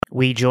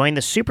we join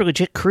the Super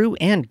Legit crew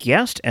and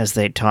guest as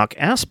they talk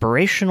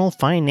aspirational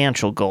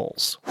financial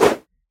goals.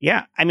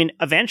 Yeah, I mean,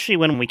 eventually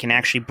when we can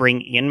actually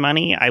bring in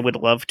money, I would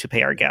love to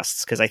pay our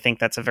guests because I think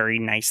that's a very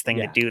nice thing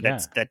to do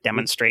that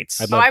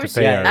demonstrates. I'd love to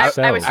pay ourselves.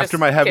 I was After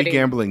my heavy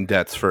gambling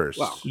debts first.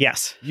 Well,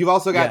 yes. You've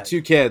also got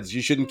 2 kids.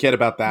 You shouldn't kid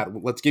about that.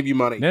 Let's give you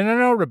money.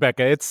 No,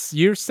 Rebecca.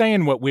 You're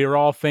saying what we're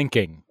all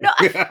thinking. No,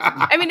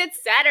 I mean, it's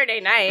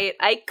Saturday night.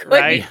 I could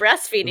be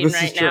breastfeeding This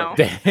right is true. now.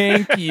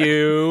 Thank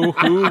you.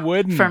 Who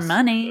wouldn't? For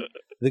money.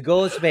 The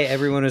goal is to pay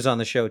everyone who's on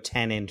the show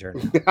 10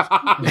 interns.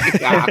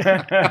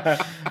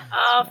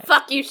 Oh,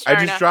 fuck you, Sharna.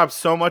 I just dropped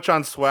so much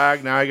on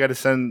swag. Now I got to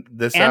send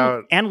this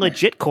out. And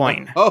legit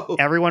coin. Oh.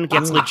 Everyone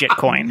gets legit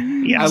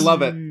coin. Yes. I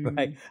love it.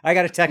 Right. I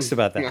got a text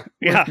about that.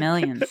 Yeah.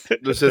 Millions.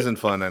 This isn't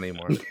fun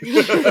anymore.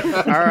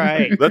 All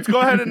right. Let's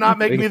go ahead and not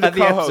make We me the got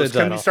the episode co-host.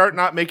 Can title. we start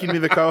not making me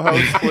the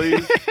co-host,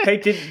 please? Hey,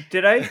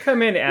 did I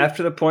come in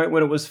after the point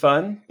when it was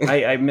fun?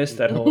 I missed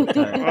that whole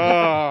time.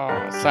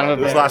 Oh, son of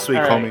It was last week,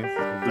 All homie.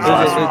 right. It was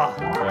last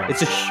week.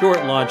 It's a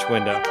short launch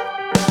window.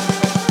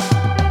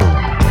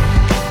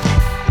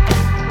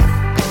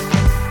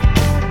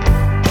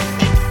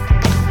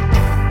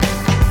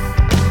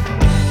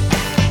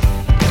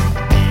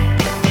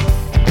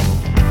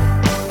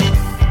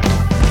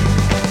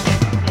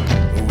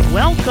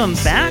 Welcome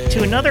back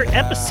to another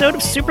episode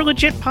of Super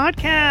Legit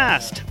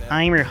Podcast.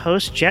 I'm your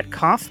host, Jet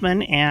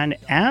Kaufman, and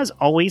as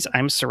always,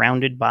 I'm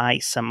surrounded by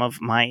some of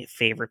my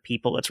favorite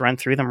people. Let's run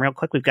through them real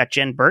quick. We've got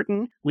Jen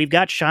Burton, we've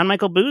got Sean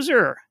Michael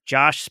Boozer,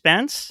 Josh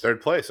Spence, Third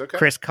place, okay.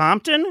 Chris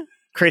Compton,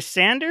 Chris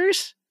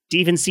Sanders,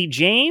 Stephen C.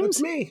 James,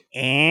 That's me.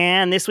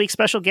 and this week's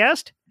special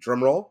guest.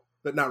 Drum roll,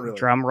 but not really.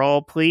 Drum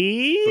roll,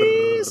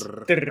 please.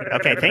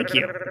 Okay, thank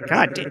you.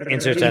 God,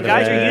 Insert you sound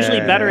guys are effect.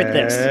 usually better at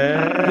this.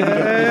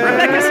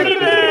 Rebecca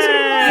Stevens!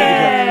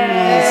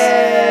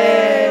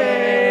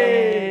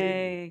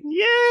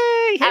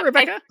 Yay! Hey,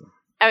 Rebecca.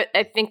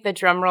 I think the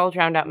drum roll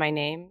drowned out my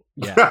name.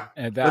 Yeah,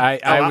 and I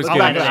I'll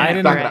back it up. I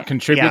didn't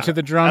contribute Yeah. to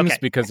the drums Okay.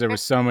 because there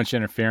was so much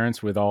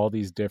interference with all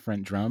these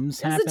different drums.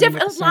 There's happening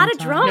at a the lot same of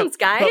time. drums,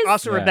 guys. But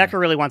also, Yeah. Rebecca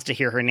really wants to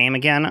hear her name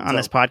again on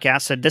this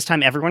podcast, so this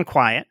time, everyone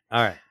quiet.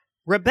 All right.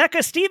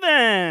 Rebecca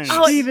Stevens!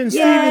 Oh, Stevens.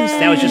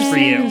 That was just for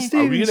you. Are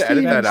we going to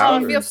edit that Oh,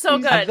 out? it feels so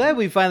I'm good. glad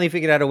we finally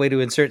figured out a way to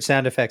insert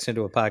sound effects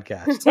into a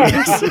podcast. It's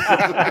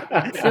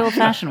the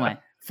old-fashioned way.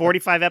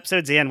 45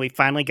 episodes in, we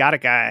finally got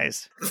it,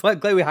 guys. I'm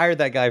glad we hired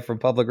that guy from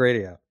public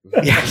radio.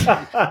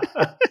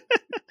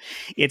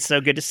 It's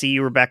so good to see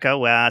you,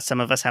 Rebecca. Some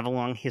of us have a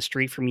long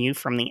history from you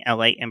from the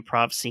LA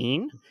improv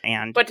scene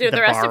and But do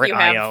the rest bar of you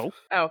at have? IO.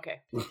 Oh,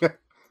 okay.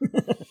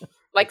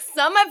 Like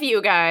some of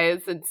you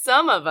guys and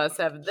some of us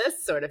have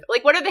this sort of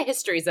what are the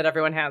histories that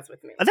everyone has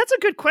with me? That's a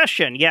good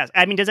question. Yes.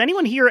 I mean, has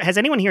anyone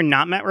here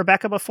not met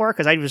Rebecca before?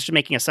 Because I was just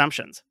making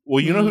assumptions.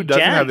 Well, you know who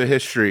doesn't Jen. have the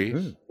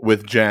history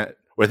with Jen,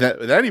 with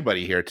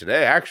anybody here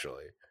today,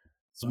 actually?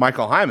 It's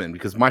Michael Hyman,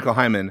 because Michael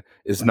Hyman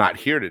is not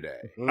here today.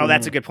 Oh,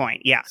 that's a good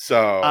point. Yeah.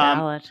 So,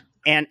 Valid.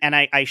 And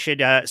I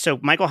should, so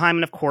Michael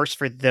Hyman, of course,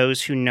 for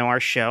those who know our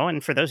show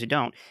and for those who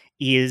don't,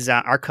 is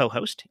our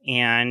co-host.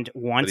 And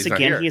once he's not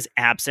again, here. he is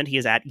absent. He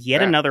is at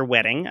yet Yeah. another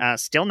wedding,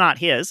 still not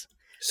his.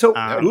 So,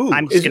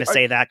 I'm just going to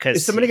say that because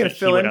is somebody going to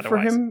fill in for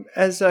him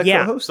as a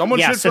co-host? someone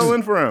should so fill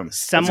in for him.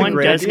 Someone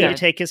great does idea. need to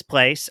take his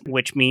place,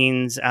 which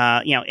means,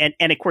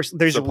 and of course,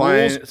 there's Supply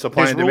rules. and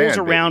There's rules demand,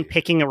 around baby.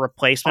 picking a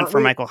replacement Aren't for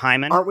we- Michael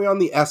Hyman. Aren't we on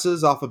the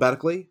S's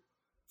alphabetically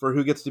for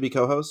who gets to be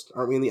co-host?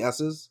 Aren't we in the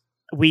S's?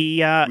 We,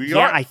 We are?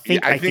 I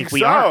think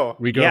we so. are.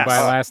 We go Yes. by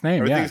last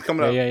name. Yeah. Everything's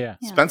coming up. Yeah. Yeah.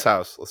 Spence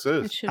House. Let's do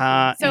It this. should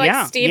So like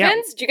yeah,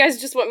 Stevens, do you guys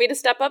just want me to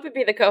step up and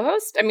be the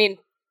co-host? I mean,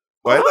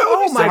 What?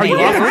 Oh my Are you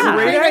God, offering? that's a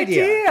great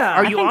idea.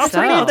 Are you think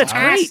offering? so. Oh, that's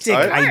great. Fantastic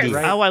idea.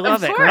 Right. Oh, I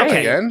love Of it. course. Okay.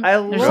 Again? I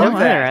There's love no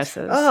that. other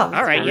S's. Oh,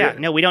 All right. Yeah.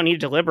 No, we don't need to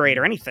deliberate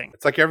or anything.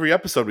 It's like every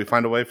episode we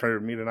find a way for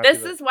me to not this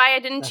do that. is why I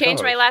didn't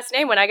change my last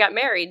name when I got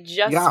married,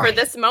 just Yeah. for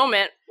this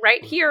moment,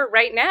 right here,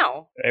 right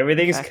now.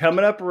 Everything's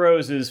coming up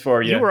roses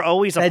for you. You were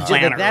always a That's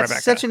planner,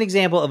 Rebecca. such an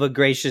example of a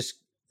gracious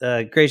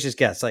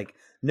guest. Like,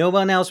 no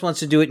one else wants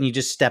to do it, and you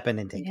just step in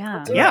and take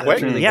Yeah. it. Yeah.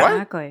 Wait, Yeah. what?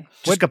 Exactly.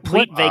 Just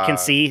complete what-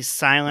 vacancy,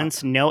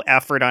 silence, no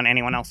effort on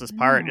anyone else's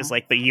part. Is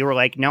like, but you were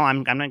like, no,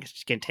 I'm not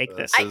just gonna take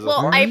this. This is a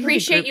I really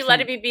appreciate good you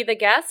letting me be the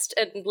guest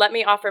and let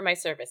me offer my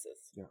services.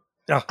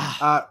 Oh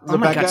my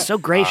Rebecca, god, so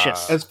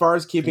gracious. as far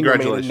as keeping your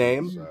maiden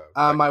Congratulations, name,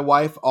 Rebecca. my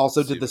wife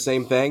also did the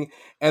same thing.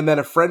 And then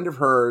a friend of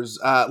hers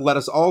let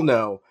us all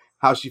know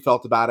how she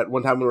felt about it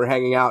one time when we were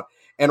hanging out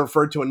and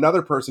referred to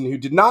another person who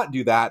did not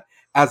do that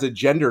as a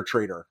gender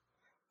traitor.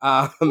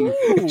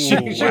 She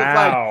was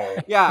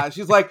like, yeah,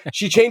 she's like,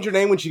 she changed her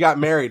name when she got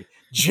married.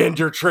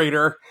 Gender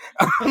traitor.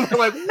 We're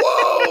like,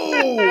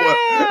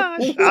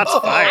 whoa! Shots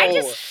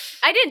fired.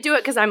 I didn't do it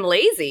because I'm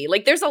lazy.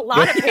 Like, there's a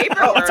lot of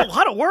paperwork. It's a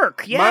lot of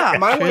work. Yeah.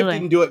 My wife truly.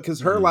 didn't do it because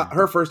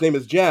her first name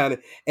is Jen,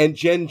 and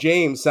Jen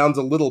James sounds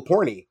a little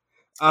porny.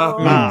 Oh,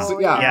 So,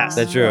 yeah. yes.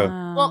 That's true.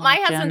 Well, my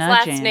husband's Jenna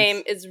last James.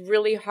 name is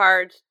really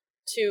hard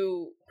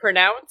to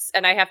pronounce,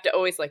 and I have to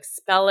always like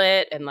spell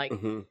it and like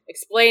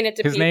explain it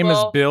to His people. name is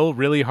Bill,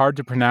 really hard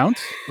to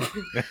pronounce.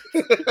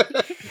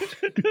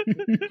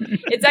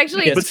 It's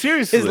actually But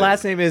seriously, His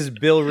last name is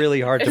Bill,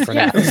 really hard to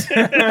pronounce.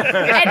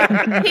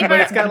 and people But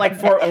it's got like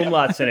 4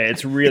 umlauts in it.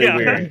 It's really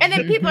weird. and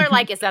then people are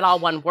like, "Is that all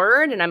one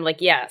word?" And I'm like,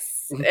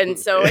 "Yes." And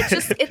so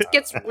it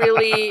gets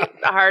really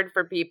hard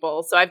for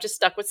people. So I've just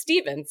stuck with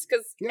Stevens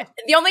because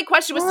the only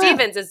question with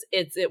Stevens is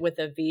it with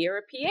a V or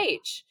a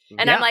PH?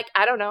 And I'm like,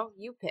 I don't know.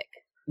 You pick.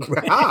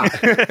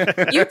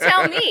 You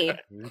tell me.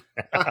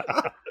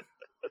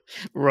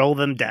 Roll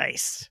them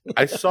dice.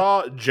 I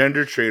saw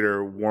Gender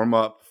Trader warm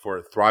up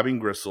for Throbbing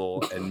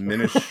Gristle and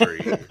Ministry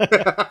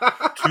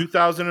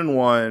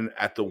 2001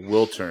 at the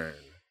Wiltern.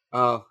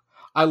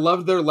 I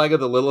loved their Leg of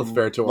the Lilith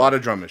Fair tour. A lot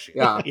of drum machines.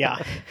 Yeah.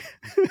 Yeah.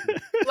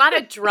 A lot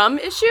of drum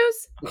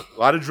issues. A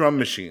lot of drum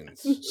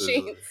machines.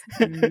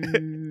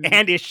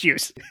 And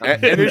issues.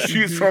 And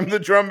issues from the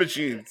drum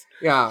machines.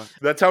 Yeah.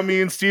 That's how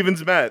me and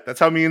Stevens met.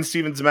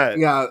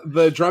 Yeah,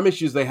 the drum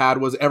issues they had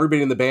was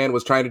everybody in the band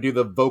was trying to do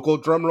the vocal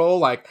drum roll,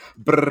 like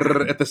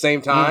brrr, at the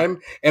same time,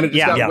 and it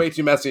just got way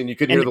too messy, and you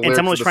couldn't hear the lyrics. And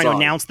someone was of the trying to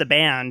song. announce the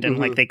band, and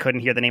like they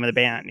couldn't hear the name of the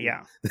band.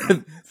 Yeah.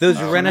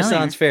 Those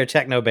Renaissance Fair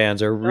techno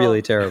bands are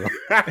really terrible.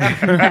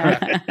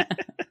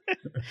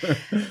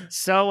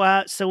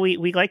 So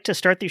we like to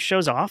start these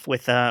shows off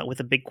with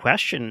a big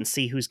question and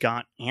see who's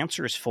got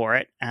answers for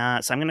it.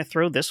 So I'm going to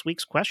throw this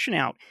week's question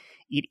out.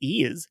 It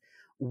is,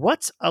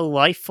 what's a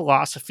life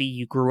philosophy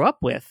you grew up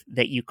with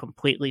that you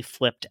completely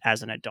flipped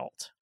as an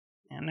adult?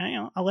 And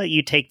I'll let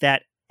you take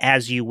that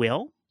as you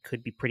will.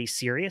 Could be pretty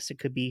serious. It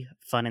could be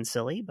fun and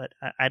silly, but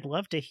I'd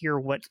love to hear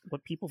what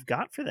people have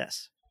got for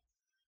this.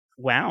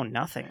 Wow,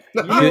 nothing.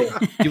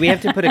 Do we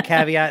have to put a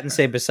caveat and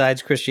say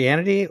besides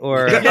Christianity,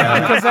 or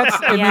Because that's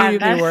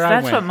immediately where I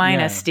went. That's what mine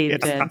Yeah. is, Steve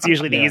did. It's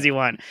usually the easy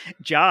one.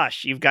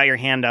 Josh, you've got your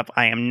hand up.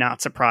 I am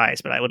not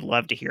surprised, but I would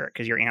love to hear it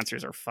because your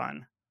answers are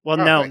fun. Well,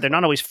 no, thanks. they're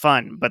not always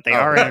fun, but they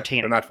are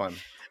entertaining. They're not fun.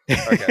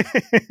 Okay.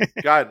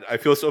 God, I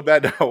feel so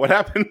bad now. What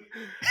happened?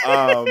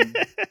 No,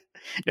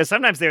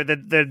 sometimes they're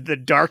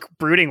the dark,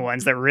 brooding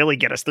ones that really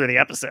get us through the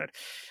episode.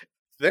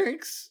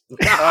 Thanks.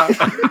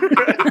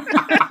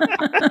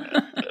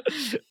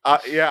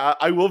 Yeah,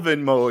 I will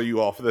Venmo you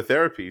all for the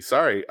therapy.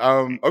 Sorry.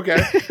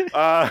 Okay.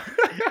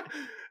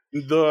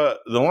 The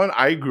one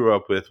I grew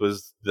up with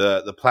was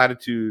the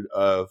platitude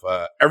of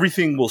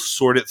everything will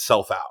sort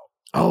itself out.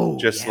 Oh,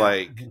 Just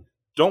like,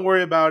 don't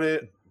worry about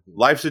it.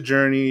 Life's a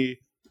journey.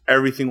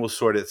 Everything will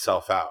sort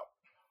itself out.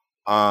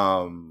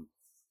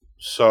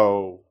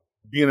 So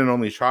being an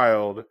only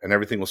child and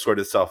everything will sort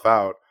itself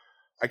out,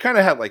 I kind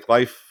of had like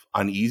life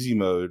on easy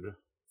mode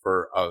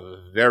for a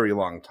very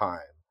long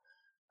time.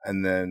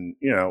 And then,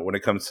 when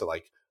it comes to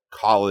like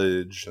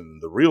college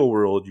and the real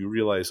world, you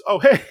realize, oh,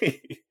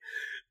 hey,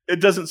 it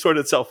doesn't sort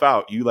itself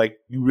out. You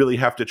really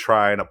have to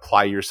try and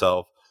apply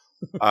yourself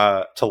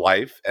to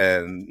life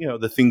and,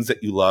 the things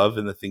that you love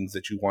and the things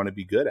that you want to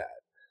be good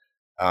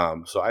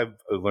at. So I've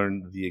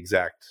learned the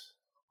exact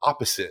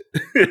opposite,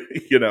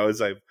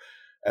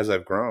 as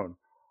I've grown.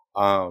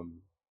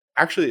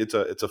 Actually, it's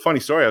a funny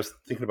story. I was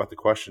thinking about the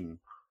question.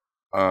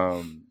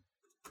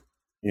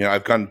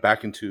 I've gone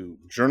back into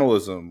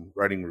journalism,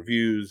 writing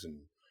reviews and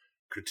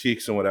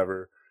critiques and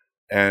whatever.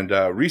 And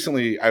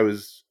recently, I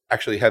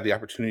actually had the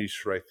opportunity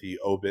to write the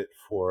obit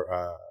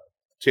for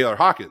Taylor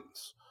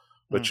Hawkins,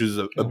 which is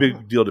a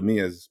big deal to me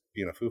as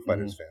being a Foo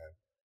Fighters fan.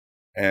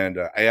 And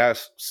I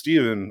asked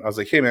Steven, I was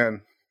like, hey,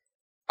 man,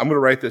 I'm going to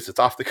write this. It's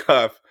off the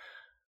cuff.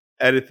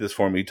 Edit this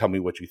for me. Tell me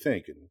what you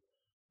think. And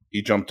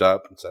he jumped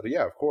up and said,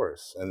 yeah, of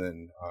course. And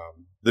then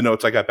the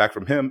notes I got back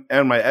from him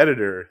and my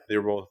editor, they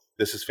were both,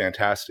 this is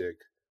fantastic.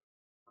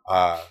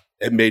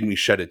 It made me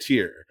shed a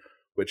tear,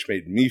 which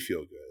made me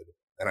feel good.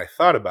 And I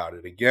thought about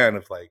it again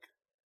of like,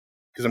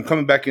 because I'm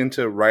coming back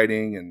into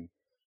writing and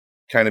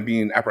kind of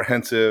being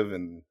apprehensive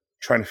and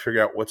trying to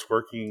figure out what's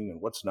working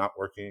and what's not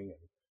working.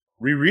 And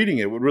rereading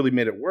it, what really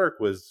made it work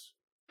was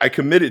I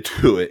committed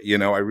to it.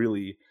 I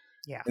really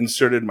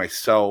inserted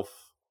myself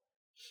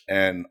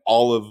and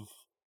all of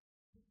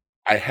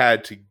I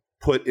had to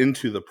put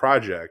into the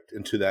project,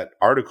 into that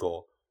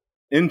article,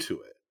 into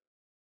it.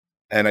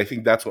 And I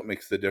think that's what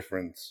makes the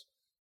difference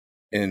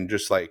in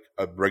just like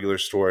a regular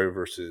story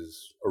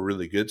versus a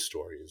really good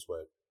story is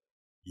what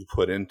you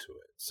put into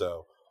it.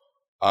 So,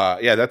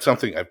 that's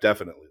something I've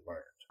definitely learned.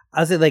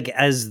 I'll say, like,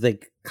 as the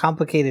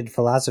complicated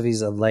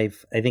philosophies of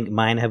life, I think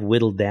mine have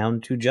whittled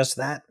down to just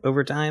that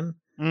over time.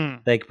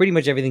 Like, pretty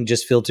much everything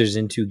just filters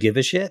into give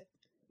a shit.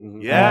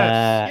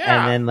 Yes.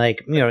 And then,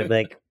 like,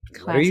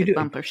 what are you doing?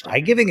 Bumper sticker.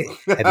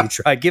 Have you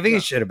tried giving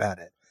a shit about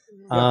it?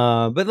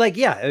 But like,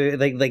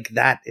 like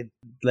that.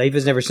 Life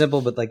is never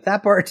simple, but like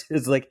that part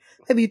is like,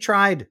 have you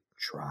tried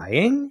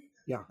trying?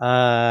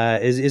 Yeah.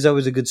 Is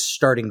always a good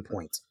starting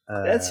point.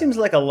 That seems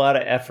like a lot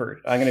of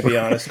effort. I'm going to be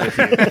honest with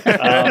you.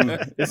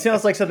 It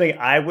sounds like something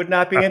I would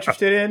not be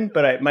interested in,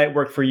 but it might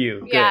work for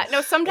you. Yeah. Good.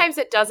 No, sometimes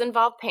it does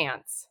involve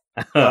pants.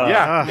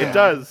 Yeah, it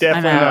does.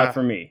 Definitely I'm out. not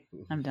for me.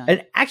 I'm done.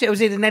 And actually, I would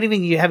say it's not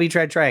even have you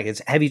tried trying.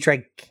 It's have you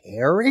tried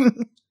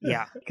caring?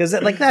 Yeah. Because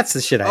like that's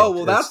the shit. Oh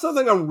well, that's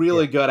something I'm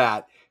really good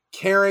at.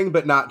 Caring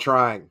but not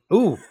trying.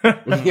 Ooh.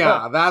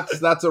 Yeah,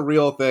 that's a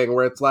real thing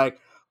where it's like,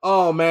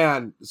 oh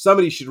man,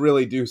 somebody should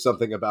really do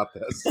something about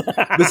this.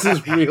 This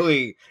is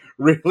really,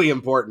 really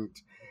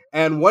important.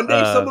 And one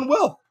day someone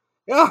will.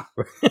 Yeah.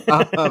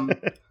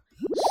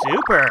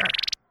 Super.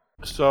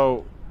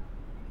 So,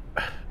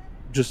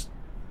 just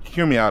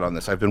hear me out on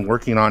this. I've been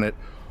working on it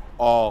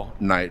all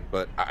night,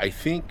 but I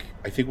think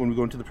when we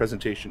go into the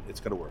presentation, it's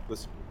going to work.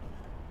 Listen,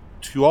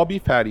 2 all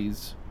beef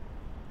patties,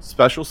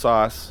 special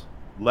sauce,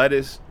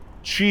 lettuce,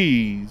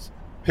 cheese,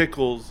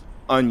 pickles,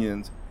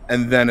 onions,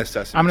 and then a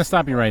sesame. I'm going to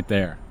stop you right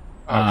there.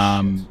 Oh,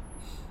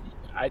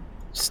 I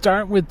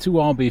start with 2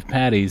 all beef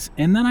patties,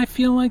 and then I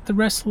feel like the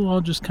rest will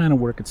all just kind of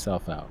work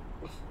itself out.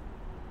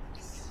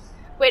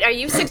 Wait, are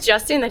you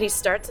suggesting that he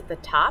starts at the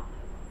top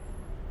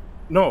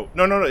No.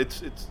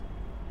 It's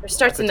or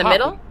starts at in the the top.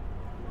 middle?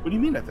 What do you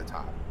mean at the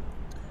top?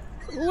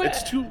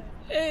 It's 2.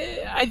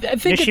 I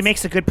think No, she it's-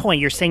 makes a good point.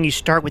 You're saying you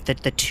start with the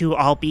 2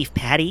 all beef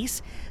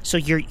patties, so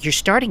you're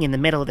starting in the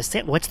middle of the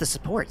set. What's the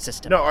support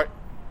system? No,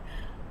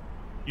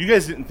 you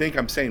guys didn't think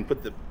I'm saying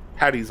put the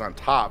patties on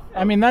top.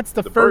 I mean, that's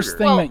the the first burger.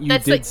 thing Well, that you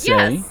that's did like,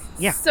 say. yes.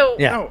 Yeah. So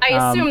Yeah.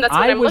 I assume that's what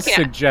I I'm was looking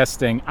at.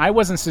 suggesting. I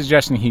wasn't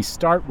suggesting he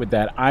start with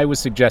that. I was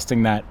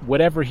suggesting that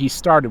whatever he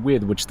started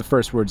with, which the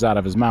first words out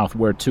of his mouth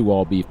were 2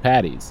 all beef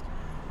patties.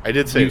 I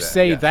did say You that.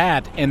 say yes.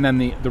 that, and then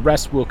the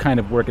rest will kind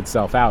of work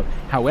itself out.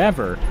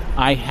 However,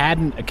 I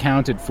hadn't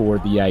accounted for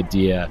the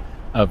idea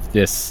of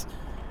this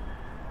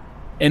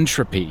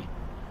entropy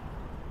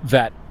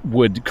that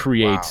would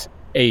create Wow.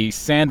 a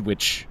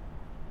sandwich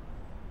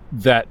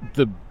that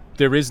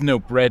there is no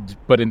bread,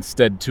 but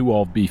instead 2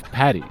 all beef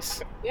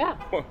patties. Yeah.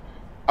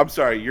 I'm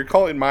sorry, you're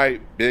calling my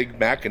Big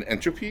Mac an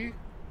entropy?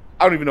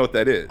 I don't even know what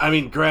that is. I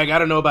mean, Greg, I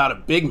don't know about a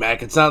Big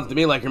Mac. It sounds to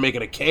me like you're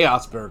making a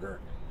chaos burger.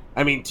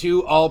 I mean,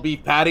 2 all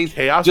beef patties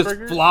Chaos just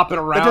burger? flopping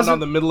That around doesn't- on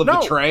the middle of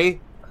no. the tray.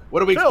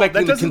 What are we Phil, expecting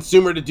that the doesn't-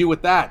 consumer to do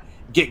with that?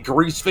 Get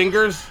grease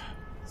fingers?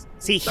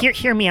 See,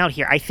 hear me out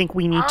here. I think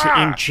we need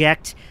to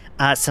inject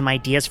some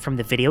ideas from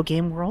the video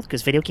game world,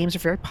 because video games are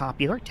very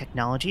popular.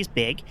 Technology is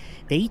big.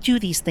 They do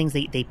these things.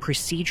 They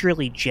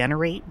procedurally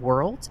generate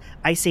worlds.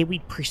 I say we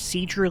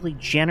procedurally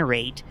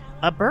generate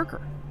a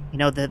burger. You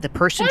know, the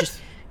person What?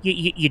 just...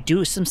 You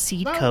do some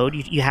seed code.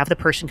 You have the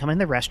person come in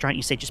the restaurant.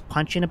 You say just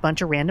punch in a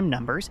bunch of random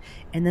numbers,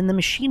 and then the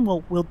machine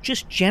will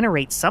just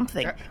generate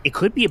something. It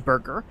could be a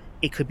burger.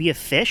 It could be a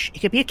fish. It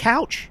could be a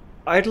couch.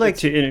 I'd like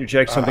to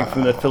interject something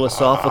from the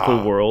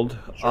philosophical world.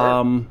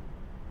 Sure.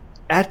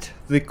 At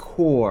the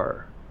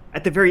core,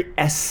 at the very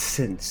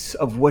essence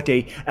of what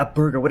a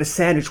burger, what a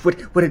sandwich, what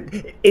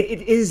it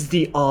is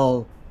the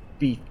all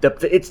beef.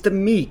 It's the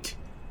meat,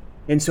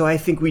 and so I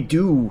think we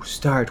do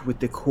start with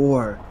the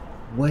core.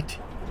 What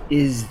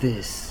is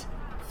this?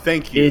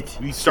 Thank you. It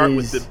We start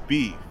with is the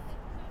beef.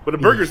 But a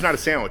burger is not a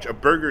sandwich. A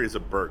burger is a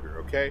burger,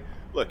 okay?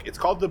 Look, it's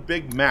called the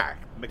Big Mac.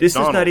 This is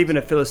not McDonald's. even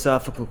a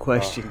philosophical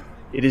question.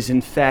 It is in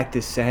fact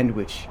a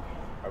sandwich.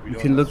 Are we You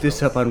doing can look this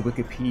Phil? up on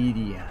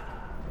Wikipedia.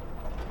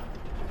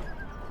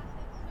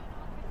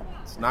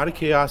 It's not a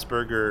chaos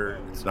burger.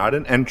 It's not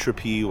an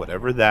entropy,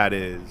 whatever that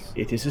is.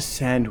 It is a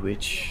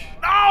sandwich.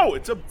 No,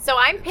 it's a... So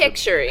I'm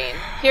picturing.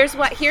 Here's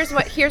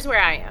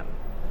where I am.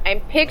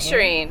 I'm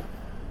picturing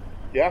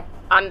Yeah.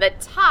 on the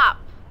top.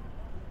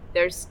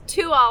 There's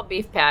 2 all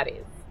beef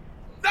patties,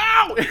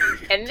 No!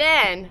 and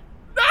then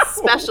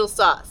special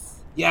sauce.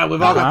 Yeah,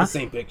 we've all got Uh-huh. the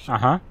same picture.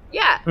 Uh-huh.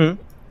 Yeah.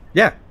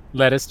 Yeah.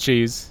 Lettuce,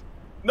 cheese.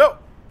 No.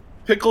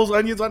 Pickles,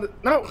 onions on it.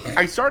 No,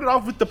 I started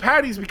off with the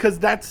patties because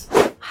that's...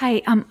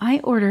 Hi, I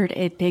ordered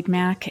a Big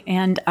Mac,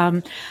 and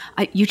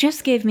you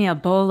just gave me a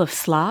bowl of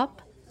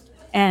slop,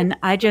 and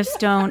I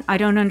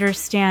don't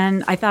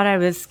understand. I thought I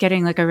was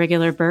getting like a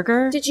regular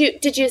burger. Did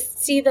you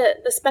see the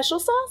special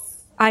sauce?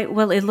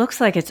 Well, it looks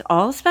like it's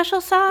all special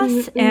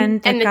sauce,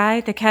 and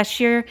the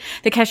cashier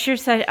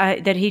said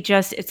that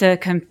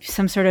it's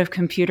some sort of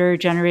computer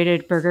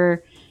generated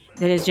burger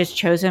that is just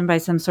chosen by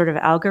some sort of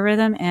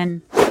algorithm,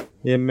 and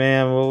Yeah,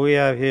 man. What we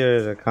have here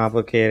is a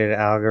complicated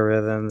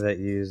algorithm that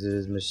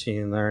uses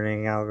machine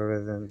learning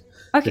algorithms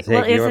okay, to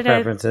well, take is your it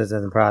preferences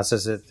and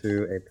process it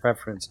through a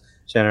preference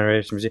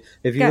generation machine.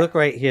 If you Yeah. look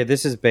right here,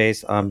 this is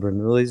based on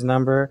Bernoulli's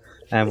number,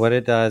 and what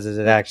it does is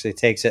it actually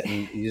takes it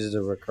and uses a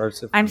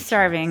recursive. I'm function.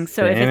 starving,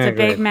 so to if it's a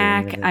integrate Big the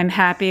Mac, internet. I'm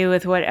happy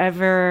with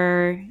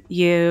whatever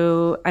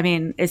you. I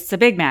mean, it's a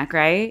Big Mac,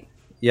 right?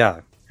 Yeah.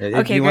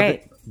 Okay, do you want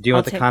great. do you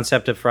want I'll the take-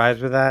 concept of fries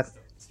with that?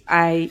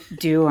 I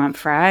do want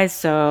fries,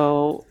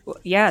 so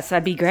yes,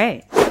 that'd be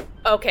great.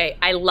 Okay,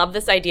 I love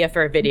this idea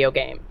for a video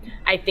game.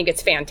 I think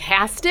it's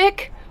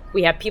fantastic.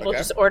 We have people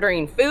just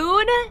ordering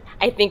food.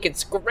 I think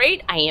it's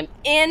great. I am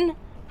in.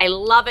 I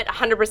love it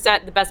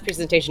 100%. The best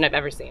presentation I've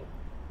ever seen.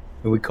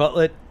 And we call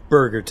it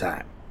burger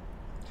time.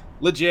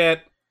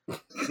 Legit.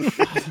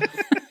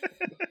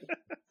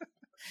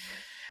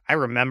 I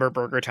remember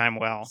Burger Time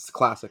well. It's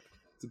classic.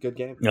 It's a good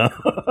game.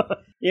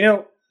 You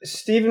know,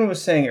 Steven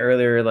was saying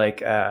earlier,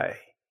 like,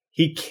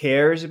 he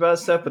cares about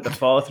stuff, but the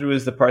follow through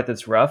is the part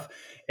that's rough.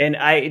 And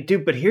I do,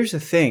 but here's the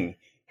thing.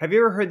 Have you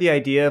ever heard the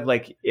idea of,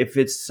 like, if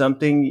it's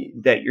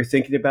something that you're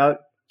thinking about,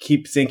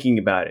 keep thinking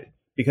about it?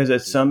 Because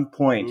at some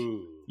point,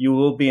 you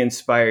will be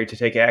inspired to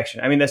take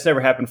action. I mean, that's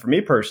never happened for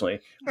me personally,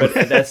 but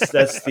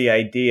that's the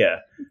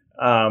idea.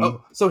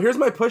 So here's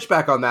my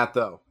pushback on that,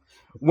 though.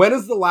 When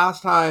is the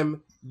last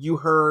time you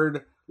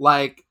heard,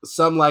 like,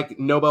 some, like,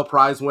 Nobel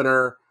Prize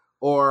winner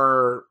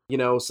or, you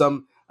know,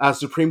 some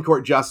Supreme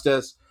Court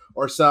justice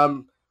or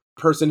some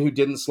person who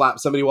didn't slap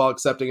somebody while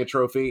accepting a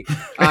trophy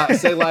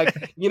say,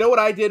 like, you know what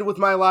I did with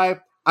my life?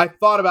 I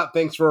thought about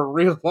things for a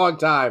real long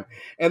time.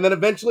 And then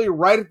eventually,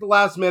 right at the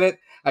last minute,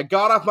 I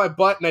got off my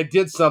butt and I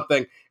did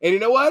something. And you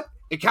know what?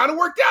 It kind of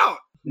worked out.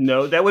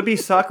 No, that would be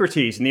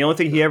Socrates. And the only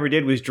thing he ever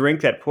did was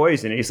drink that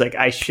poison. He's like,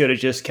 I should have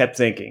just kept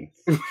thinking.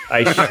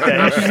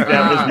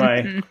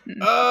 That was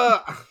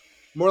my...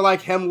 more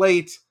like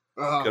Hamlet.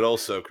 Good old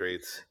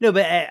Socrates. No,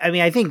 but I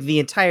mean, I think the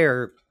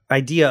entire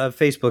idea of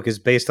Facebook is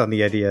based on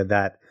the idea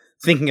that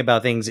thinking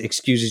about things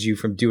excuses you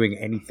from doing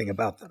anything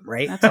about them,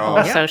 right? That's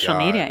all social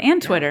media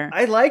and Twitter.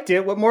 I liked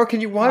it. What more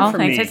can you want all from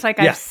things. me? It's like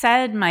I've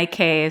said my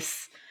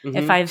case. Mm-hmm.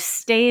 If I've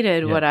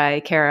stated what I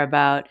care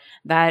about,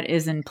 that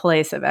is in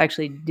place of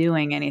actually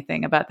doing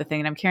anything about the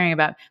thing that I'm caring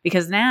about.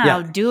 Because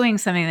now doing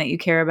something that you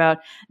care about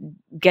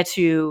gets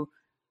you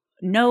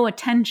no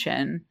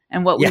attention.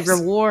 And what we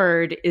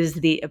reward is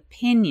the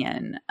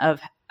opinion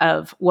of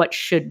what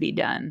should be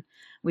done.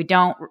 We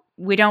don't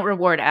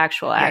reward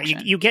actual action.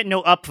 You get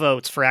no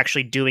upvotes for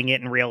actually doing it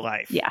in real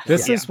life. Yeah.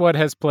 This is what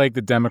has plagued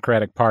the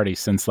Democratic Party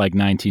since like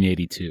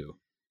 1982.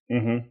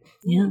 Mm-hmm.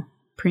 Yeah.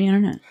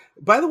 Pre-internet.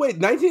 By the way,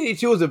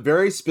 1982 was a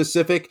very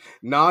specific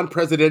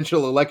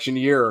non-presidential election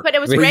year. But it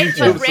was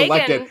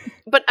Reagan.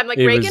 But I'm like,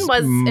 Reagan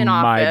was in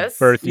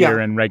office. My birth year,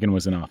 and Reagan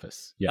was in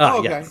office. Yeah. Oh,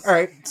 okay. Yes. All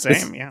right.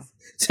 Same, yeah.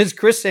 Since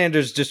Chris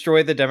Sanders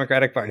destroyed the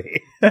Democratic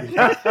Party.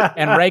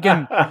 And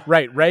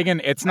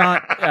Reagan, it's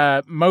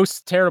not,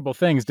 most terrible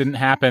things didn't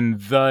happen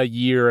the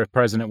year a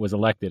president was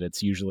elected.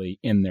 It's usually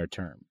in their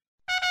term.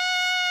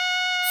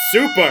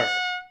 Super.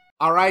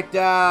 All right.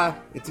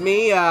 It's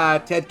me,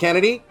 Ted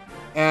Kennedy.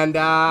 And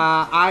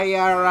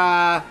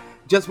I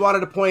just wanted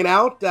to point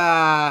out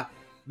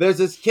there's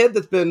this kid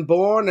that's been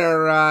born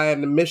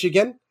in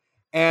Michigan.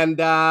 And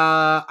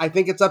I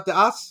think it's up to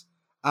us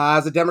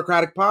as a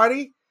Democratic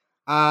Party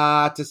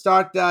to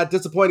start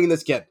disappointing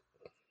this kid.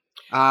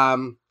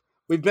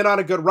 We've been on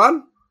a good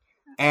run.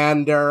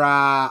 And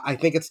I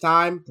think it's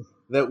time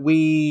that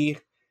we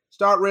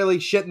start really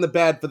shitting the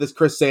bed for this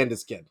Chris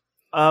Sanders kid.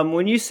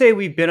 When you say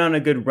we've been on a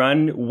good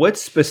run, what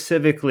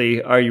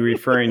specifically are you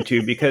referring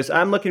to? Because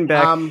I'm looking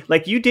back,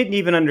 like you didn't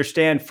even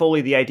understand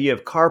fully the idea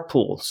of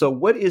carpool. So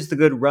what is the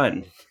good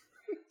run?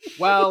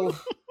 Well,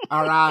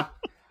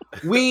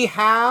 we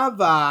have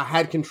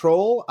had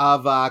control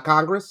of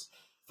Congress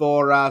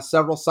for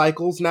several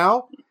cycles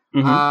now.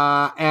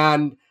 Mm-hmm.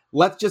 And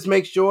let's just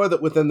make sure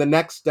that within the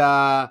next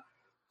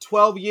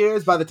 12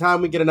 years, by the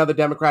time we get another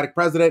Democratic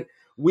president,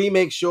 we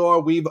make sure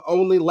we've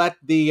only let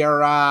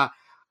the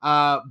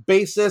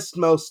basest,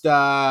 most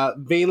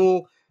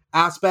venal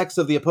aspects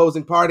of the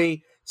opposing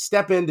party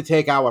step in to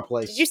take our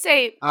place. Did you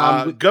say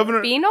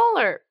Governor venal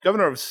or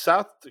Governor of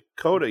South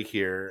Dakota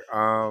here?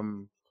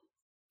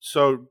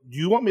 So do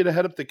you want me to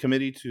head up the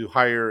committee to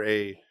hire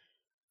a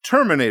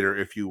Terminator,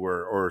 if you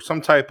were, or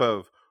some type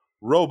of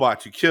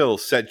robot to kill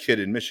said kid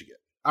in Michigan?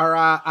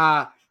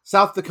 Our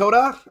South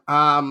Dakota.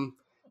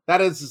 That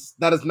is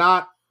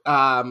not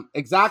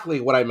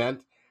exactly what I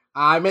meant.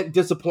 I meant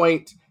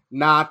disappoint.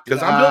 Not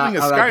because I'm building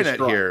a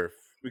Skynet here.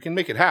 We can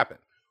make it happen.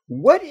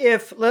 What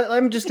if?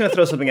 I'm just going to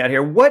throw something out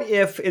here. What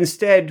if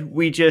instead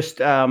we just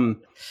have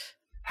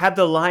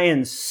the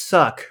Lions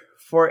suck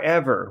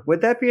forever?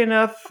 Would that be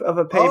enough of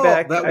a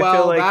payback? I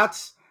feel like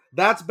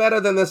that's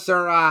better than this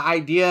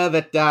idea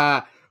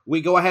that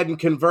we go ahead and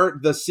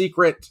convert the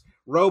secret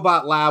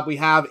robot lab we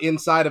have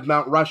inside of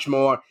Mount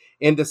Rushmore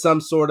into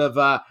some sort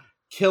of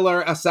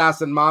killer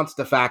assassin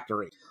monster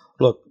factory.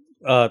 Look,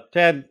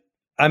 Ted,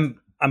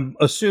 I'm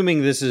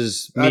assuming this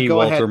is me,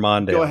 Walter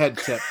Mondale. Go ahead,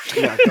 Tip.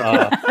 Yeah,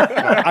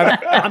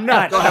 I'm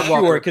not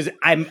sure because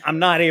I'm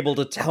not able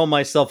to tell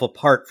myself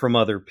apart from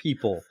other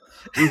people.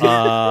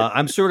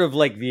 I'm sort of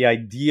like the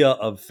idea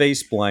of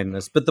face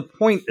blindness. But the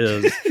point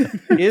is,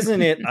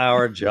 isn't it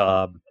our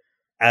job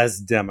as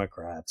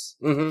Democrats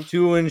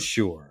to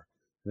ensure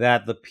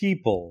that the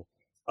people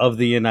of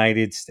the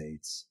United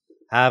States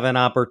have an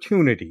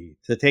opportunity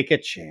to take a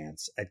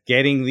chance at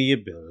getting the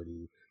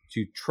ability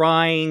to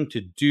trying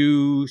to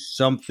do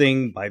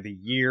something by the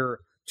year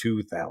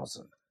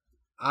 2000.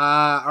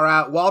 All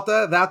right,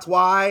 Walter, that's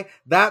why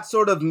that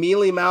sort of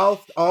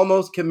mealy-mouthed,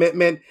 almost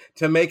commitment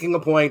to making a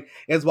point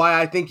is why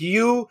I think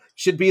you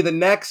should be the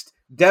next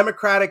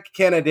Democratic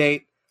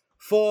candidate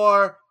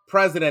for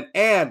president.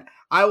 And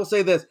I will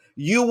say this,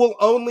 you will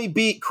only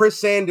beat Chris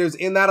Sanders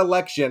in that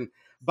election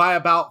by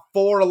about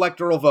 4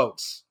 electoral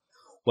votes.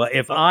 Well,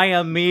 if I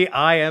am me,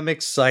 I am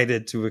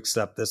excited to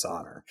accept this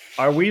honor.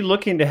 Are we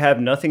looking to have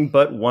nothing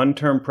but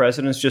one-term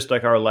presidents, just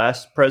like our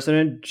last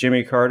president,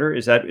 Jimmy Carter?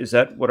 Is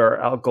that what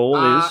our goal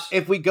is?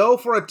 If we go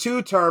for a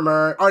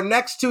two-termer, our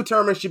next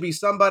two-termer should be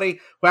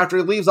somebody who, after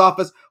he leaves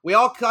office, we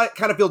all kind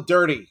of feel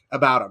dirty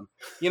about him.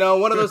 You know,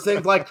 one of those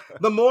things like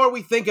the more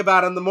we think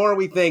about him, the more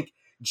we think,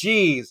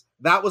 geez,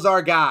 that was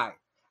our guy.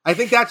 I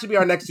think that should be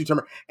our next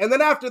two-termer. And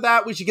then after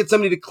that, we should get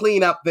somebody to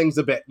clean up things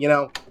a bit, you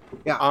know?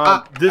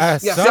 Yeah.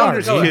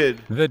 Sorry,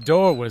 kid. the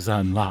door was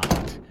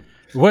unlocked.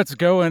 What's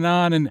going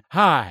on? And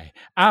hi,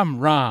 I'm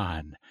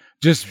Ron.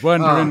 Just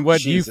wondering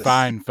what Jesus. you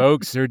fine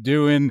folks are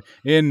doing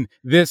in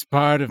this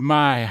part of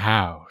my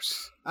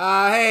house.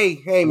 Hey,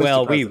 Mr.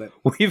 Well, President.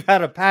 we've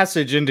had a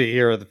passage into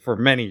here for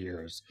many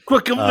years.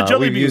 Quick, give him the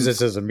jelly we've beans. used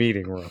this as a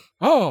meeting room.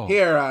 Oh,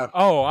 Here, I'm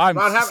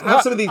Ron,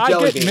 have some of these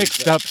jelly I get beans.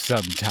 mixed up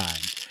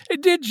sometimes.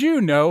 Did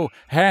you know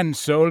Han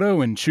Solo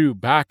and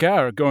Chewbacca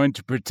are going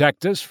to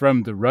protect us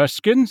from the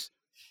Ruskins?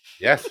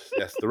 Yes,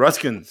 the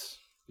Ruskins.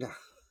 Yeah,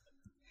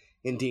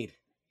 indeed.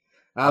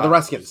 The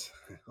Ruskins.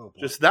 Oh, boy.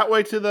 Just that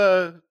way to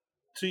the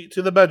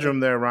bedroom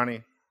there,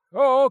 Ronnie.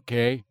 Oh,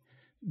 okay.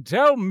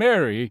 Tell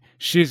Mary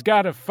she's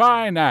got a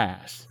fine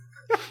ass.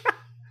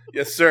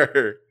 Yes,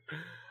 sir.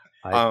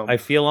 I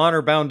feel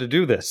honor bound to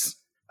do this.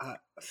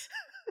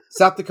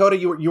 South Dakota,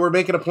 you were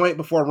making a point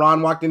before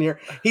Ron walked in here.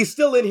 He's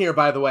still in here,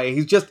 by the way.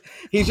 He's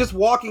just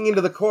walking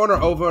into the corner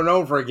over and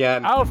over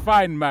again. I'll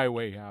find my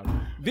way out.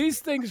 These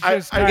things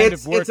just kind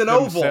of work It's an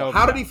oval. themselves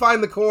How did out. he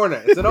find the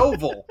corner? It's an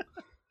oval.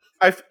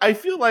 I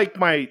feel like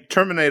my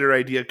Terminator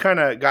idea kind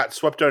of got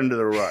swept under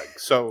the rug.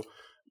 So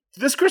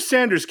this Chris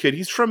Sanders kid,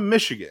 he's from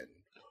Michigan.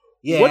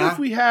 Yeah. What if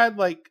we had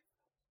like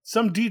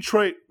some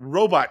Detroit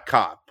robot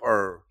cop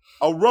or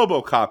a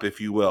RoboCop, if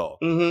you will,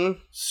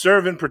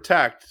 serve and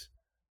protect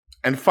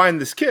and find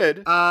this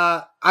kid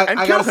I kill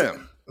gotta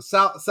him?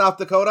 South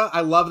Dakota,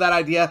 I love that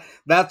idea.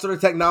 That sort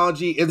of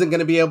technology isn't going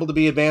to be able to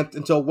be advanced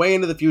until way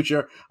into the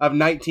future of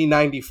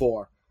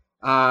 1994.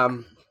 I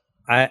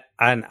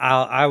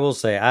will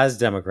say, as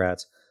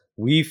Democrats,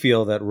 we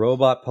feel that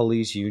robot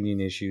police union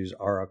issues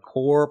are a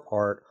core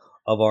part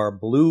of our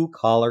blue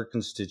collar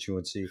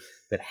constituency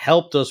that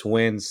helped us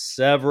win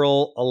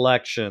several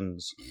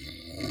elections.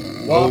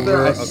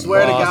 Walter, I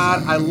swear to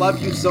God, I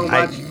love you so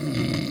much.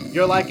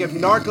 You're like if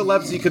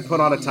narcolepsy could put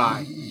on a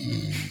tie.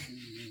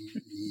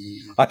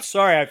 I'm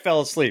sorry, I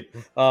fell asleep.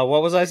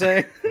 What was I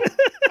saying?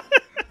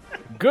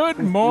 Good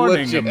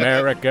morning, Legit.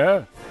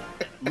 America.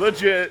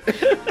 Legit.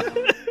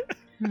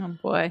 Oh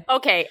boy.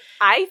 Okay,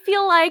 I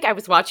feel like I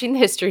was watching the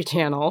History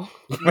Channel.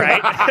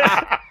 Right?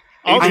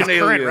 All these Ancient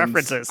current aliens.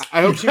 references.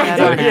 I hope she means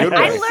that in a good way.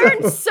 I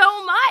learned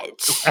so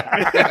much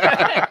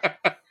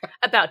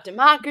about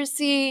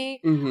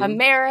democracy,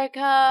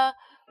 America,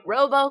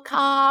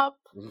 RoboCop.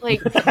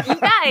 Like, you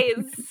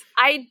guys,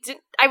 I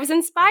was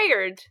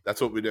inspired.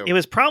 That's what we do. It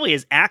was probably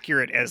as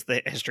accurate as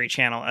the History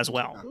Channel as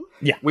well.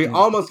 We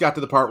almost got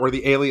to the part where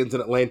the aliens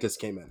in Atlantis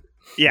came in.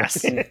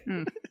 Yes.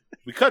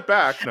 We cut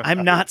back. No.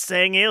 I'm not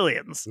saying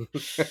aliens.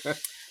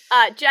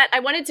 Jet, I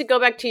wanted to go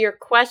back to your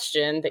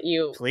question that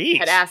you Please.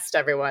 had asked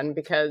everyone,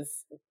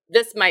 because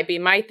this might be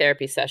my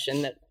therapy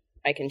session that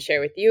I can share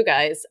with you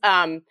guys.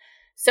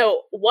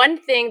 So one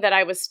thing that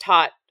I was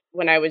taught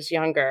when I was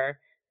younger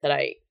that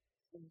I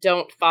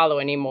don't follow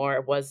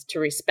anymore was to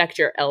respect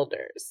your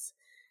elders.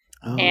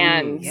 Oh,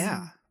 And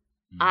yeah.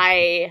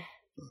 I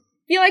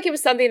feel like it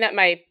was something that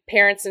my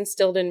parents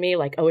instilled in me,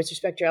 like always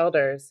respect your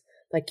elders.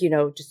 Like, you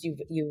know, just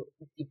you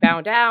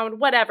bow down,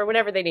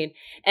 whatever they need.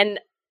 And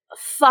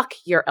fuck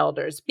your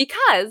elders,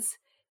 because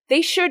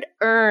they should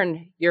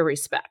earn your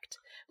respect.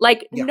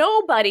 Like,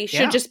 nobody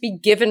should just be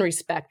given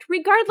respect,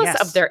 regardless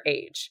Yes. of their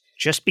age.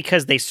 Just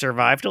because they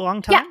survived a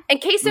long time? Yeah. And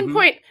case in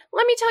point,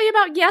 let me tell you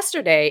about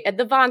yesterday at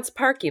the Vaughn's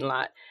parking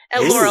lot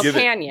at Laurel give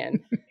it.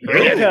 Canyon. Here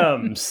it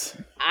comes.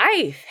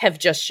 I have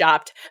just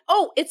shopped.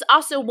 Oh, it's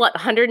also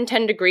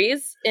 110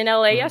 degrees in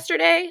LA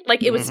yesterday?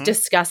 Like, it was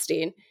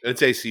disgusting.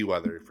 It's AC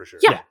weather for sure.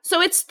 Yeah.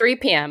 So it's 3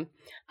 p.m.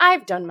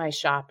 I've done my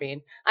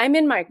shopping. I'm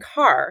in my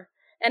car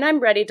and I'm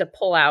ready to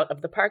pull out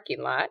of the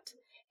parking lot.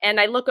 And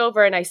I look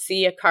over and I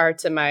see a car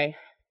to my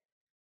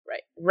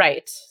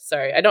right.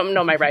 Sorry, I don't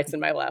know my rights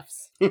and my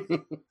lefts.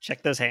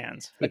 Check those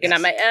hands. Looking at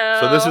my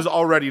So this is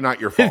already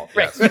not your fault.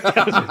 Right. Yes.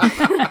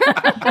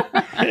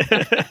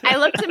 I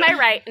look to my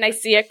right and I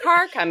see a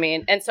car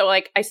coming. And so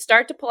like I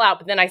start to pull out,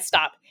 but then I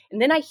stop.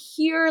 And then I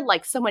hear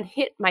like someone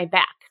hit my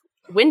back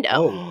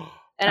window.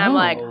 And I'm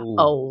like,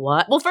 oh,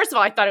 what? Well, first of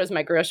all, I thought it was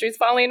my groceries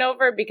falling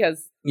over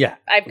because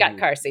I've got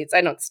car seats.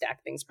 I don't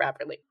stack things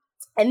properly.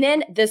 And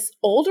then this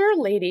older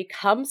lady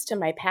comes to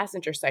my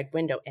passenger side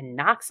window and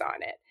knocks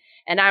on it.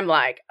 And I'm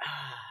like,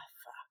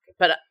 fuck.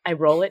 But I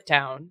roll it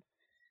down,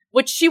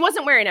 which she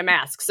wasn't wearing a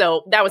mask.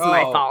 So that was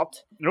my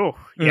fault. Oh,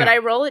 But I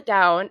roll it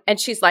down and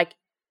she's like,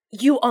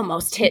 you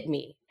almost hit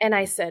me. And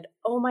I said,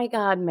 oh my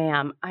God,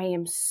 ma'am, I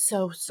am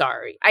so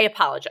sorry. I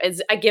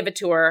apologize. I give it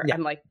to her.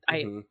 I'm like,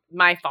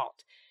 my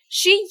fault.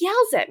 She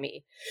yells at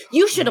me.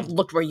 You should have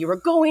looked where you were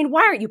going.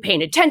 Why aren't you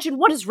paying attention?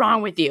 What is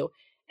wrong with you?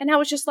 And I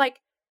was just like,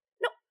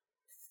 no,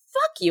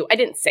 fuck you. I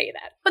didn't say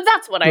that, but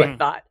that's what I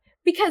thought,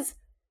 because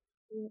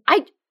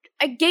I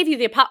gave you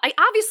the apology.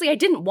 Obviously, I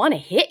didn't want to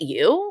hit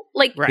you.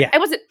 Like, I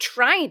wasn't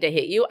trying to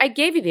hit you. I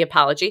gave you the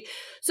apology.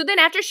 So then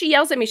after she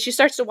yells at me, she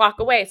starts to walk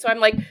away. So I'm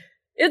like,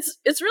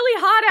 it's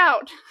really hot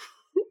out.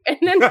 And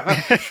then,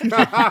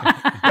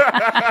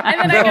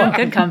 I go,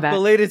 good comeback.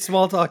 Belated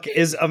small talk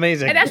is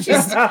amazing. And as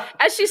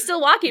she's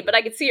still walking, but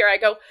I could see her, I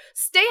go,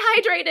 stay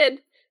hydrated.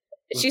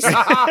 She's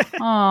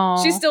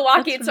still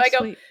walking, so I go,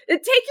 sweet.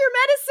 take your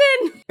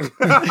medicine.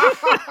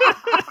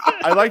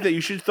 I like that.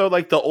 You should throw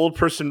like the old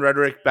person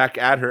rhetoric back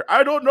at her.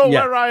 I don't know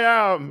where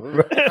I am.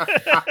 But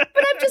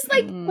I'm just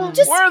like,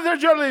 just where are the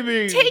jelly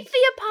beans? take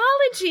the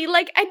apology.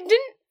 Like, I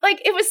didn't,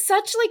 like, it was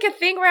such like a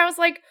thing where I was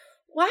like,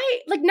 why?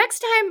 Like, next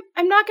time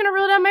I'm not going to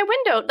roll down my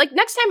window. Like,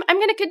 next time I'm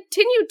going to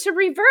continue to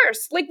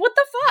reverse. Like, what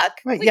the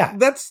fuck? Right, like, yeah.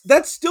 That's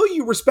still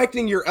you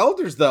respecting your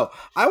elders, though.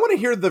 I want to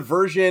hear the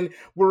version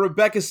where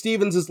Rebecca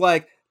Stevens is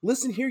like,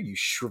 listen here, you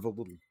shriveled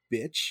little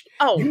bitch.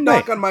 Oh, you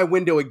knock on my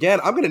window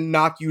again, I'm going to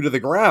knock you to the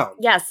ground.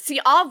 Yes.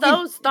 See, all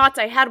those thoughts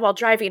I had while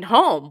driving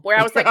home, where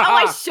I was like, oh,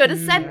 I should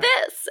have said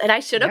this. And I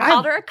should have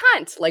called her a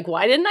cunt. Like,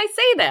 why didn't I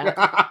say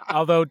that?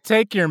 Although,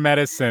 take your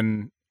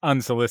medicine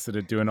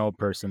unsolicited to an old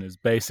person is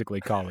basically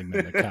calling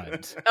them a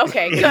cunt.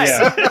 Okay, good.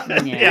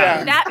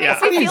 Yeah. That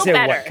makes I me didn't feel say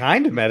better. what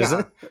kind of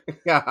medicine.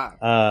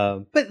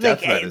 But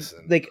Death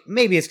medicine. like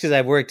maybe it's because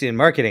I've worked in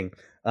marketing.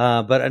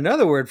 But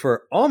another word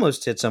for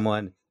almost hit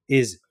someone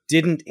is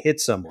didn't hit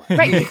someone.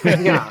 Right.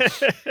 Yeah.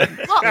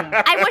 Well,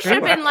 I should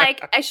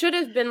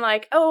have been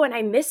like, oh, and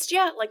I missed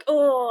you. Like,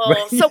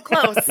 oh, so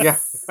close. Yeah.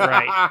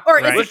 Right. Or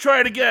Let's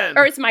try it again.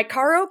 Or is my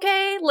car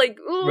okay? Like,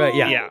 ooh. Right,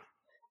 yeah. Yeah.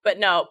 But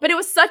no, but it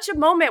was such a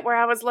moment where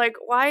I was like,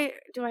 why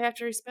do I have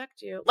to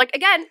respect you? Like,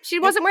 again, she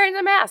wasn't wearing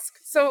the mask.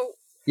 So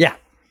Yeah.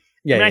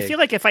 Yeah. I mean, yeah, I feel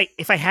like if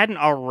I hadn't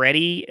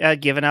already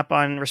given up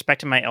on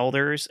respecting my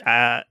elders,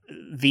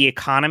 the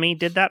economy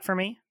did that for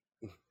me.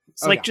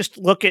 It's just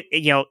look at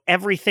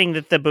everything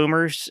that the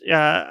boomers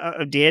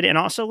did, and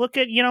also look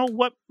at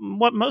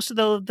what most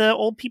of the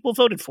old people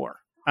voted for,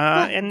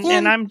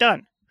 and I'm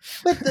done.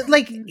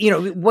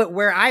 But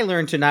where I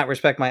learned to not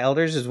respect my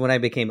elders is when I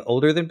became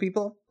older than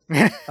people.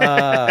 And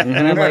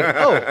I'm like,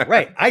 oh,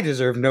 right, I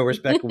deserve no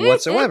respect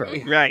whatsoever.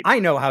 Right. I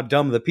know how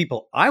dumb the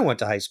people I went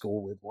to high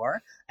school with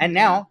were, and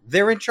now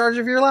they're in charge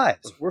of your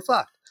lives. We're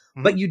fucked.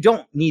 Mm-hmm. But you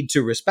don't need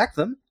to respect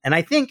them. And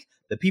I think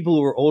the people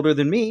who were older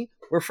than me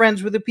were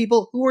friends with the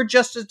people who were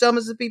just as dumb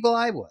as the people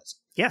I was.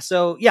 Yeah.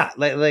 So yeah,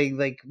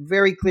 like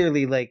very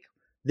clearly, like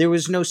there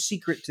was no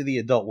secret to the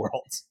adult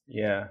world.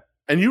 Yeah.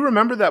 And you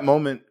remember that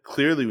moment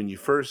clearly when you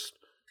first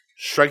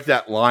strike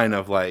that line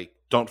of like,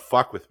 don't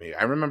fuck with me.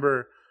 I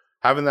remember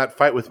having that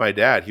fight with my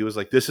dad. He was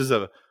like, this is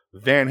a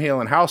Van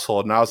Halen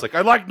household. And I was like,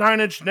 I like Nine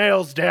Inch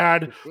Nails,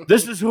 Dad.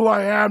 This is who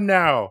I am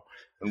now.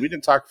 And we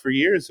didn't talk for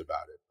years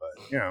about it. But,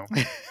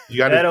 you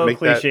got that to old make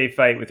cliche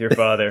fight with your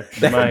father.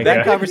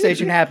 That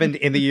conversation happened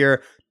in the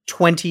year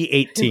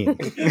 2018. He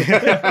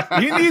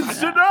needs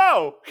to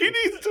know. He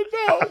needs to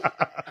know.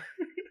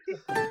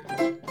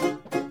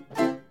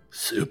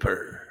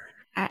 Super.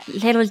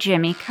 Little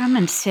Jimmy, come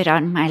and sit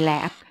on my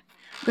lap.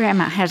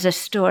 Grandma has a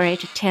story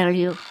to tell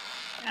you.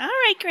 All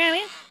right,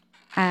 Granny.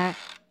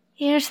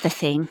 Here's the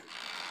thing.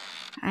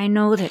 I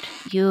know that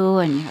you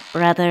and your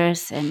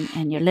brothers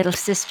and your little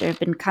sister have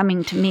been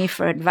coming to me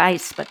for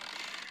advice, but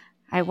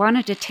I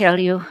wanted to tell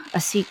you a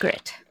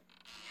secret.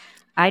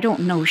 I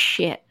don't know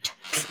shit.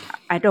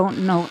 I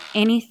don't know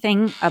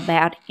anything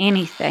about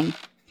anything.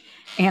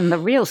 And the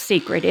real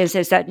secret is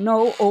that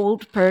no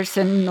old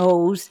person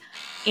knows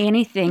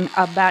anything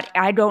about.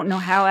 I don't know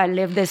how I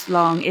live this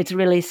long. It's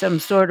really some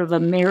sort of a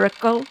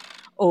miracle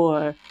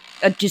or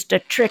just a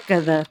trick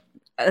of the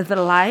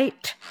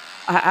light,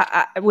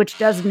 which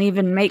doesn't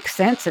even make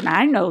sense. And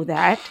I know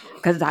that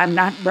because I'm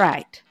not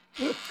bright.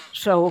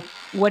 So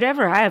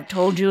whatever I have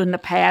told you in the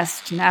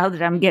past, now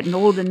that I'm getting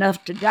old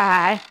enough to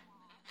die,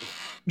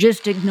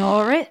 just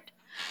ignore it.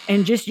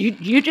 And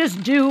you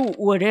just do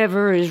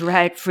whatever is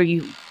right for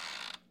you.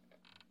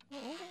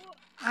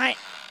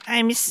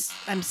 I'm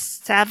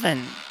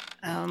 7.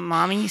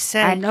 Mommy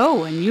said. I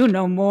know, and you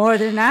know more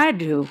than I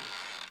do.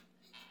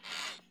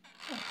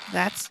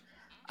 That's,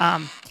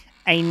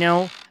 I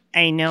know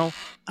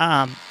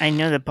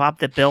that Bob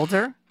the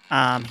Builder,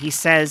 he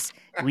says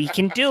we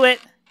can do it.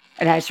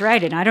 That's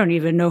right, and I don't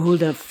even know who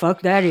the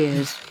fuck that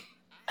is.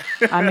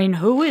 I mean,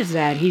 who is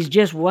that? He's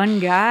just one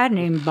guy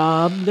named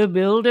Bob the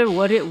Builder?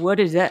 What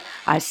is that?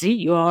 I see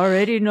you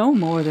already know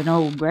more than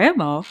old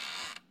Grandma.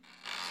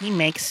 He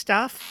makes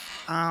stuff.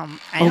 I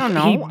don't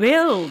know. He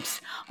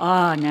builds.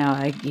 Oh, now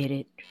I get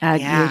it. I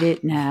get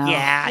it now.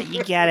 Yeah,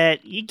 you get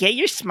it.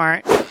 You're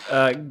smart.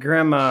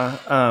 Grandma,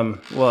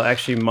 well,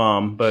 actually,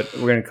 Mom, but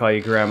we're going to call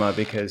you Grandma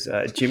because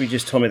Jimmy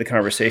just told me the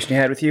conversation he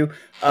had with you.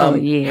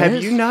 Yes?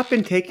 Have you not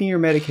been taking your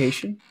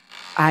medication?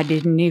 I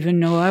didn't even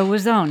know I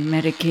was on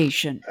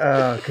medication.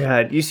 Oh,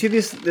 God. You see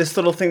this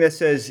little thing that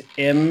says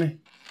MTWTFSS?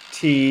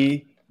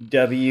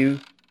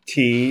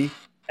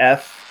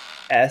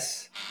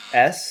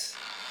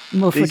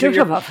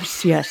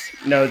 Yes.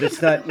 No,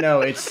 that's not.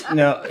 No, it's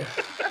no.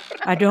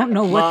 I don't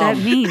know what that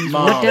means.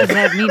 Mom. What does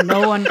that mean?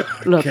 No one.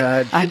 Look,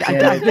 God I've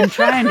damn it. been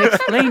trying to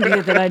explain to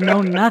you that I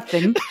know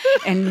nothing,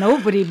 and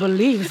nobody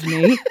believes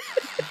me.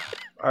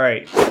 All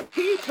right.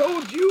 He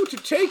told you to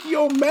take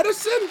your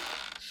medicine?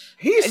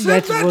 He said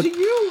That's that what- to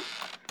you?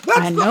 That's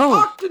I the know.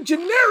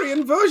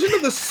 octogenarian version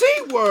of the C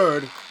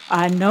word.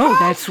 I know.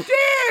 How That's.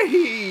 dare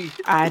he?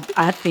 I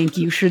think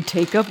you should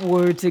take up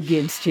words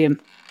against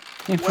him,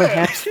 and Well-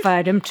 perhaps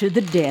fight him to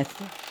the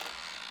death.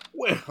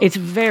 Well, It's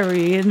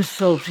very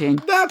insulting.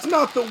 that's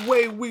not the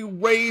way we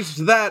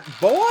raised that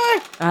boy.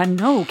 I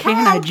know. Can't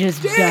How I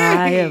just dare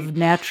die he? of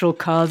natural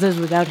causes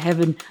without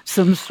having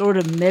some sort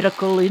of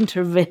medical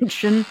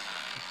intervention?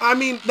 I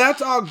mean,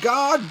 that's our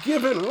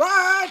God-given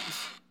right.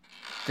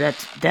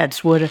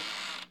 That's what.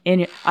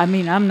 And I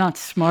mean, I'm not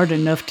smart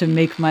enough to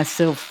make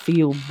myself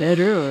feel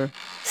better or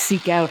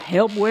seek out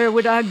help. Where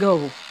would I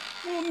go?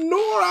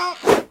 Well,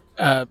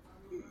 Nora.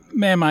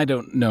 Ma'am, I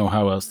don't know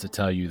how else to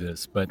tell you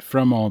this, but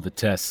from all the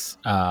tests,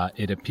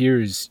 it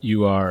appears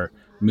you are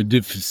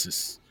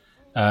Meduphyssus.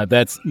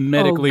 That's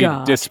medically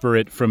God.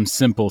 disparate from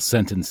simple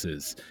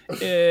sentences.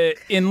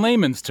 In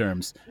layman's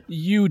terms,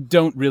 you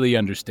don't really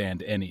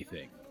understand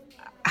anything.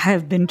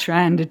 I've been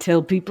trying to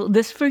tell people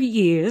this for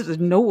years,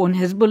 and no one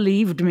has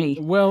believed me.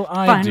 Well,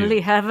 I Finally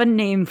do. have a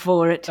name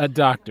for it. A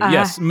doctor. I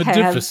Yes, have-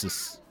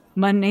 Meduphyssus.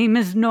 My name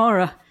is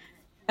Nora,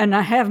 and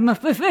I have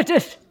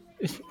Meduphyssus.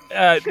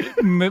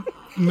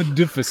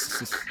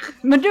 Meduphyssus.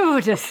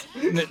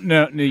 Meduphyssus.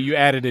 No, you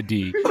added a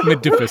D.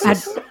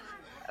 Meduphyssus.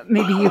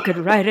 Maybe you could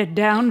write it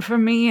down for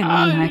me, and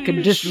then I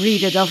could just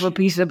read it off a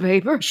piece of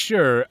paper.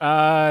 Sure.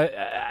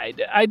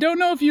 I don't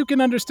know if you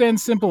can understand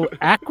simple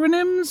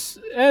acronyms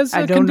as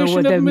I a don't know condition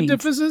what of that means.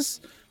 Meduphyssus,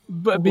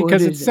 but What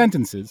because is it's it?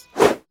 sentences.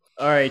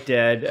 All right,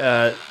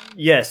 Dad.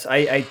 Yes,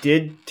 I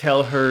did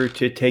tell her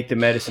to take the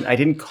medicine. I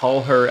didn't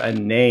call her a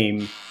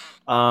name.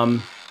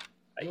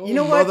 You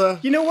know mother-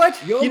 what? You know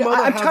what? your You know,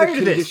 mother I'm had tired the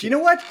of this. condition. You know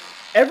what?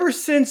 Ever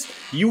since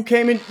you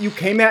came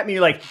at me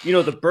like,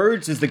 the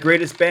Byrds is the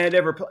greatest band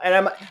ever,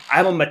 and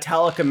I'm a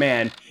Metallica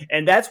man,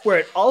 and that's where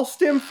it all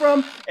stemmed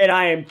from. And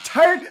I am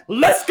tired.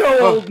 Let's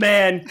go, old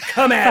man.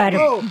 Come at Fight me.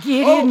 him. Oh,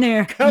 Get oh, in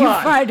there. come You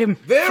on. fight him.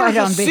 There Fight is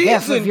a on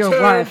behalf season, of your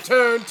turn, wife.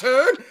 turn,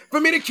 for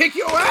me to kick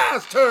your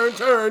ass, turn.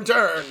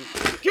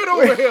 Get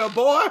over here,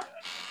 boy.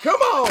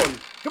 Come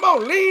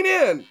on, lean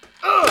in.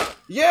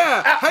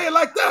 Yeah, how you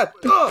like that?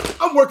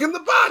 I'm working the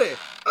body.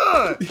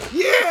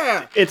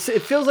 Yeah, It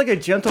feels like a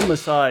gentle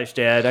massage,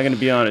 Dad. I'm going to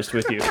be honest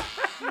with you.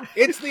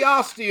 it's the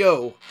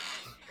osteo.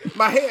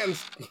 My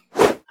hands.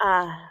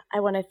 I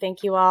want to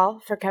thank you all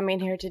for coming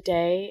here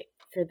today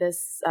for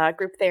this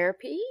group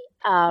therapy.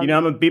 I'm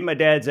going to beat my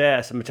dad's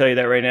ass. I'm going to tell you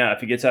that right now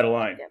if he gets out of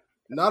line.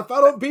 Not if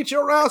I don't beat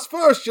your ass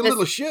first, you This-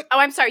 little shit. Oh,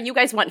 I'm sorry. You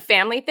guys want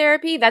family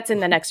therapy? That's in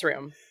the next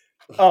room.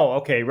 Oh,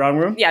 okay. Wrong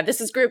room? Yeah, this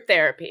is group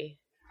therapy.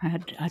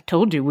 I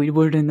told you we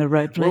weren't in the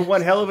right We're place.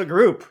 one hell of a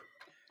group.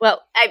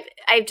 Well,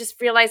 I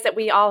just realized that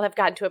we all have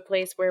gotten to a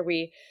place where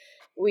we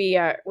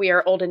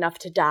are old enough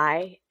to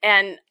die,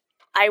 and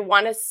I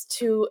want us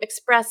to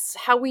express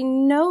how we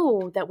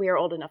know that we are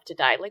old enough to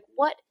die. Like,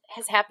 what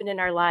has happened in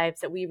our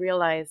lives that we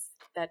realize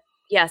that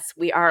yes,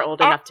 we are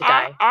old enough to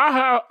die.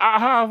 I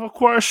have a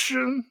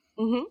question.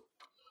 Mm-hmm.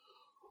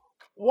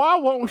 Why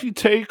won't he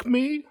take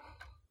me?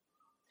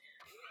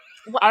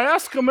 What? I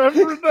ask him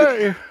every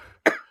day,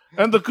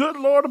 and the good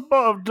Lord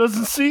above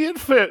doesn't see it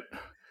fit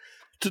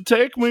to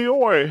take me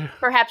away.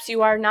 Perhaps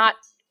you are not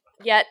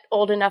yet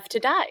old enough to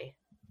die.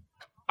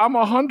 I'm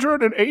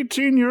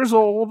 118 years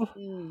old,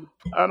 Mm.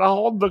 and I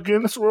hold the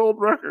Guinness World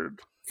Record.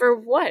 For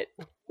what?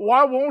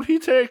 Why won't he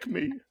take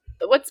me?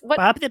 What?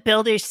 Bob the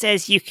Builder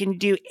says you can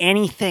do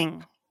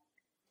anything.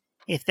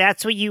 If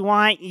that's what you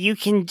want, you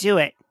can do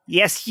it.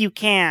 Yes, you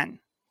can.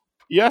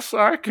 Yes,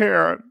 I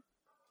can.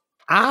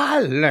 I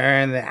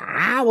learned that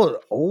I was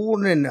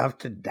old enough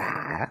to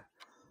die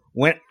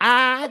when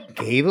I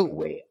gave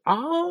away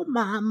all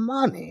my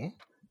money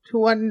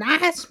to a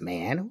nice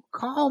man who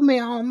called me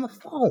on the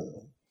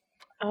phone.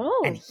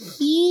 Oh, And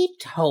he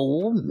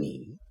told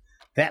me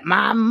that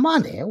my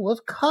money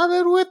was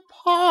covered with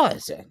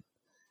poison.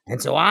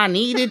 And so I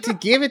needed to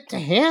give it to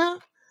him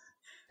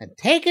and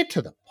take it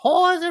to the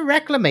poison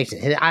reclamation.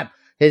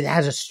 It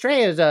has a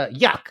stray as a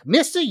Yuck.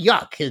 Mr.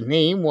 Yuck, his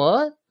name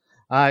was.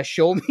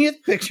 Showed me his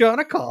picture on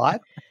a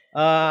card.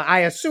 I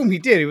assume he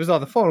did. He was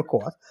on the phone, of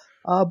course.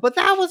 But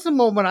that was the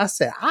moment I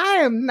said, I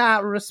am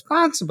not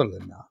responsible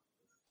enough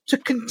to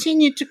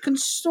continue to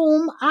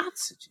consume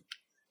oxygen.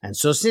 And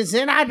so since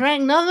then, I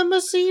drank nothing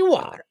but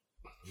seawater.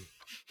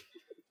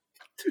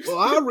 Well,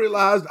 I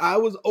realized I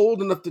was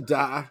old enough to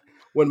die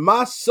when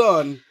my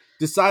son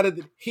decided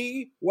that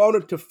he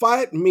wanted to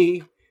fight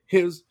me,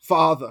 his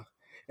father.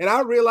 And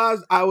I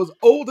realized I was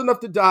old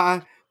enough to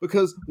die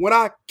because when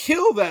I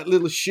kill that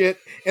little shit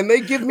and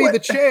they give me the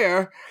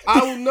chair,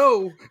 I will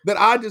know that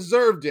I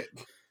deserved it.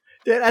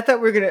 Dad, I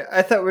thought we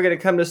were gonna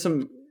come to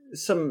some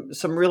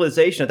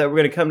realization. I thought we were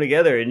gonna come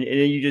together, and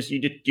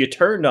you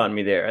turned on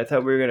me there. I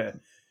thought we were gonna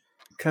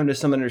come to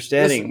some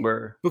understanding. Listen,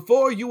 where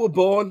Before you were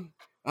born,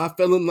 I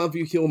fell in love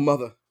with your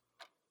mother.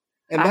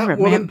 And I that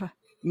remember. woman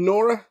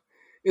Nora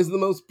is the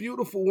most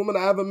beautiful woman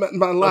I ever met in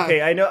my life.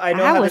 Okay, I know That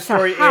how the was a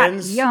story hot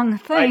ends. young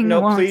thing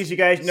No, once. please, you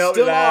guys. No,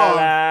 Still la on.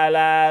 la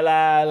la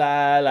la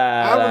la la.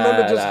 I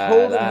remember just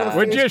holding her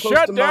Would face you close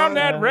shut to down mine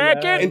that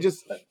racket? and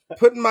just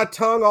putting my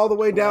tongue all the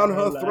way down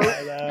her throat.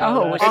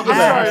 Oh, I'm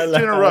sorry to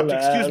interrupt. la,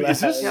 Excuse me. la, Is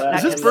this la,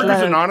 is this la, Burgers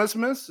la.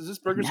 Anonymous? Is this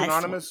Burgers Nice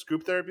Anonymous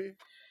scoop therapy?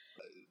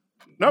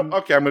 Nope.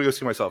 Okay, I'm gonna go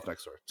see myself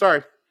next door.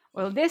 Sorry.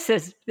 Well, this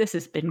has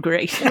been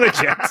great.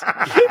 Legit.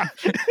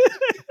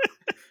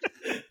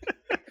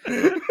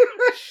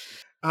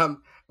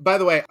 By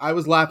the way, I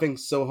was laughing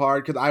so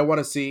hard because I want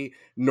to see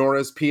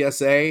Nora's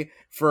PSA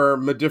for Oh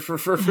my god.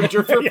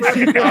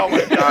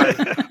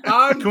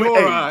 I'm Can we-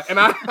 Nora, and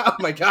oh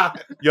my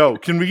god. Yo,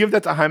 can we give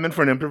that to Hyman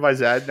for an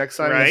improvised ad next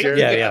time Right? he's here?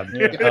 Yeah.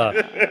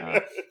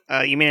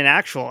 You mean an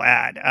actual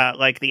ad,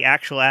 like the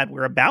actual ad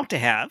we're about to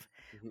have,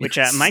 which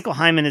Michael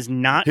Hyman is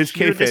not His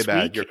here this kayfabe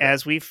ad, week, you're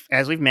correct.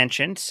 as we've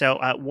mentioned. So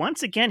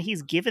once again,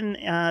 he's given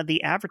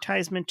the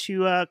advertisement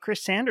to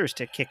Chris Sanders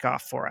to kick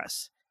off for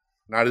us.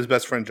 Not his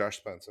best friend Josh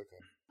Spence. Okay.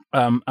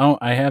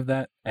 I have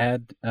that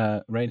ad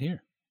right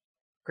here.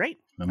 Great,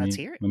 Let let's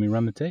me, hear it. Let me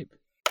run the tape.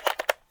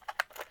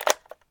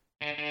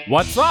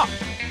 What's up?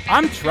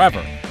 I'm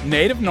Trevor,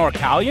 native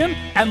Norcalian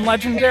and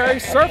legendary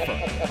surfer.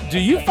 Do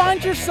you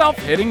find yourself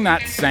hitting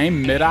that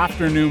same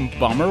mid-afternoon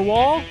bummer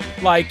wall?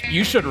 Like,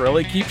 you should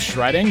really keep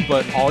shredding,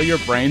 but all your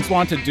brains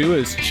want to do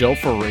is chill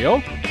for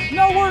real?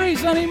 No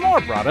worries anymore,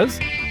 brothers.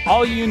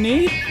 All you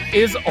need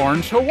is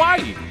Orange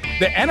Hawaii,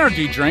 the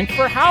energy drink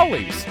for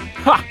Howlies.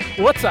 Ha!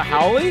 What's a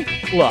Howlie?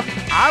 Look,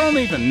 I don't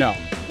even know.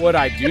 What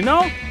I do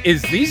know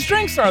is these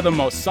drinks are the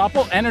most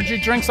supple energy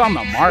drinks on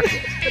the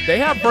market. They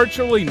have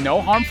virtually no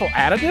harmful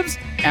additives,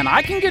 and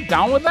I can get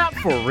down with that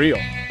for real.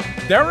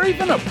 They're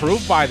even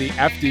approved by the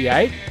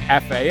FDA,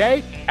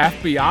 FAA,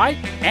 FBI,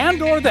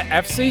 and or the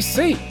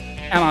FCC.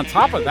 And on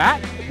top of that,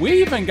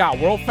 we even got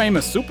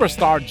world-famous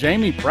superstar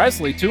Jamie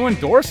Presley to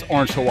endorse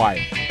Orange Hawaii.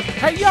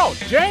 Hey, yo,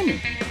 Jamie,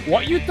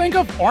 what you think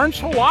of Orange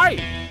Hawaii?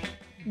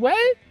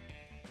 What?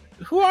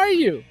 Who are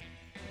you?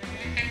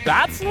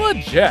 That's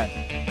legit.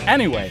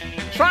 Anyway,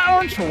 try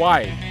Orange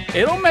Hawaii.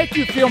 It'll make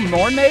you feel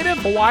more native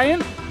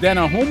Hawaiian than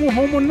a humu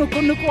humu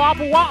nuku nuku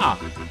apua'a.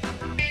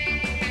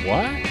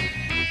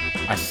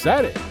 What? I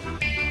said it.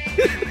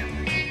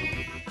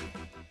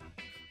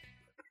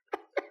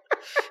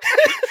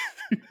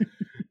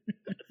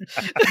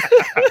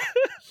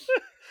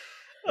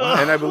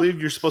 And I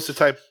believe you're supposed to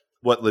type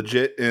what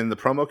legit in the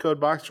promo code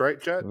box, right,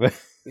 Jet?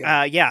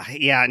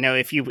 Yeah. No,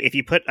 if you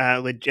put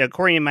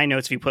according to my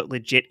notes, if you put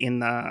legit in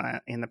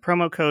the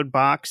promo code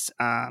box,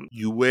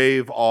 You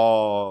waive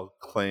all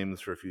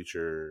claims for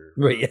future.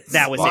 Right, yes.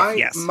 that was my, it.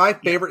 Yes. My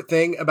favorite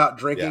thing about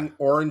drinking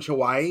Orange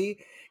Hawaii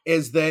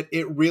is that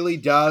it really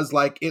does,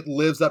 like, it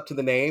lives up to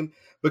the name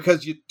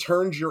because it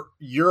turns your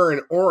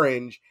urine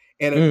orange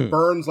and it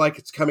burns like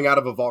it's coming out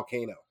of a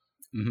volcano.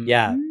 Mhm.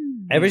 Yeah.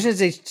 Ever since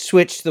they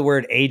switched the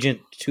word agent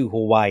to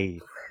Hawaii,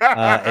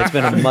 it's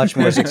been a much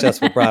more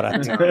successful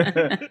product.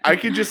 I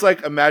could just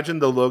like imagine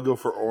the logo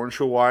for Orange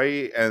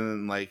Hawaii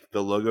and like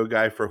the logo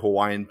guy for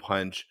Hawaiian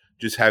Punch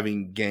just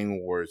having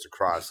gang wars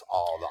across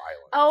all the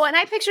islands. Oh, and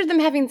I pictured them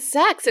having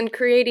sex and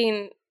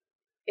creating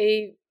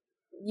a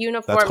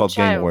uniform That's called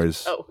child. gang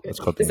wars. Oh, That's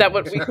called is gang that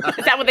wars.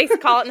 is that what they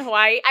call it in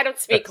Hawaii? I don't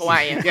speak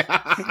Hawaiian.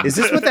 Is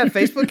this what that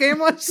Facebook game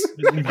was?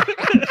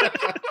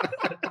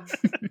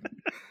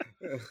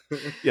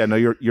 Yeah, no,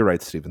 you're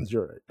right, Stevens.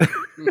 You're right.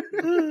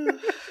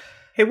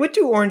 Hey, what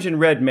do orange and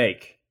red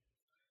make?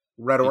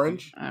 Red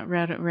orange?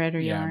 Red or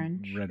Yeah,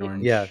 orange? red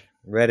orange. Yeah,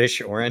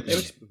 reddish orange. It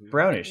looks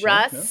brownish.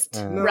 right? Rust,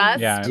 No? rust,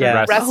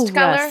 Yeah, rust Oh,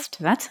 color. rust.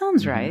 That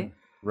sounds right.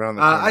 Around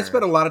the I corner.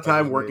 spent a lot of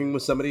time That is working me.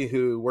 with somebody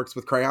who works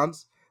with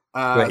crayons.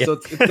 Right. So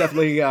it's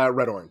definitely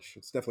red orange.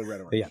 It's definitely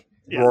red orange.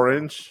 Yeah.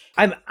 Orange.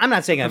 I'm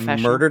not saying I've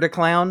Professional. murdered a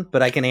clown,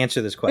 but I can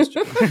answer this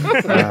question.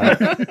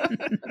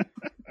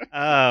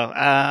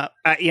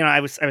 I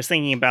was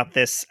thinking about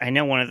this. I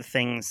know one of the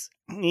things,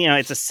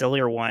 it's a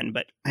sillier one,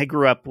 but I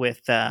grew up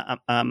with a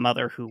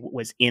mother who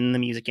was in the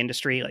music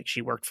industry. Like,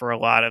 she worked for a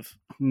lot of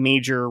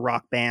major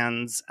rock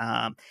bands,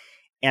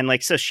 and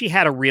like, so she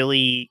had a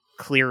really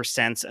clear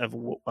sense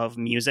of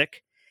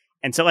music.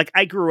 And so, like,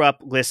 I grew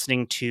up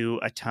listening to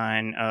a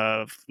ton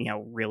of,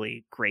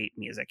 really great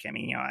music. I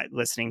mean,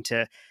 listening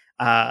to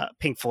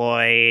Pink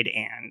Floyd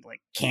and like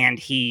Canned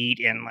Heat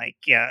and like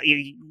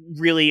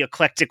really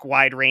eclectic,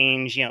 wide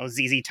range,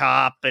 ZZ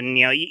Top and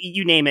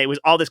you name it. It was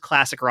all this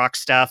classic rock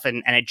stuff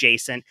and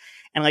adjacent.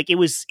 And like it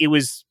was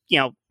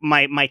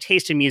my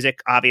taste in music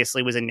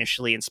obviously was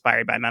initially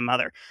inspired by my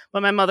mother,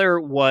 but my mother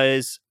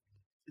was,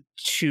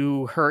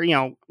 to her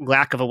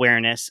lack of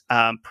awareness,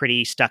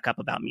 pretty stuck up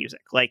about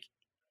music. Like,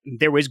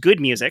 there was good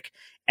music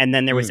and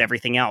then there was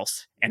everything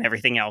else, and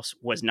everything else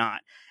was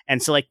not.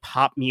 And so like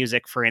pop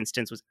music, for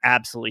instance, was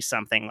absolutely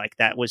something like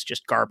that was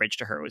just garbage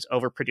to her. It was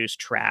overproduced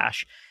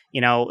trash.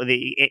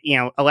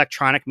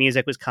 Electronic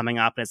music was coming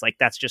up and it's like,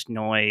 that's just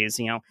noise.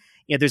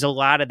 There's a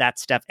lot of that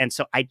stuff. And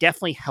so I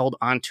definitely held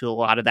on to a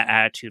lot of that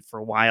attitude for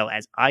a while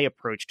as I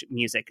approached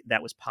music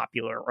that was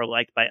popular or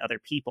liked by other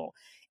people.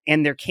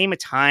 And there came a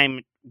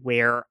time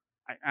where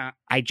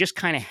I just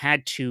kind of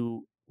had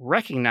to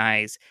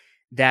recognize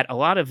that a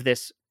lot of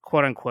this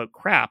quote unquote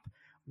crap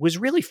was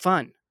really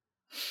fun.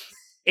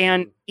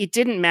 And it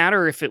didn't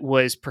matter if it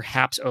was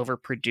perhaps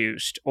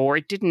overproduced, or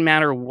it didn't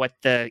matter what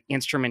the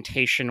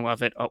instrumentation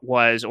of it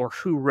was, or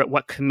who wrote,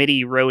 what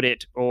committee wrote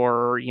it,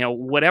 or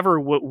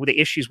whatever the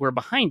issues were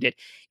behind it.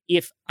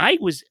 If I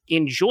was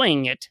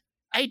enjoying it,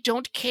 I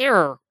don't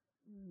care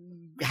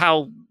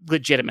how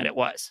legitimate it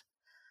was.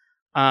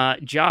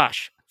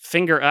 Josh,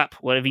 finger up.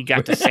 What have you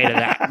got to say to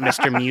that,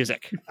 Mr.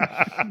 Music?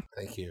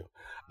 Thank you.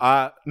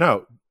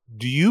 No,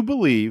 do you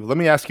believe? Let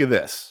me ask you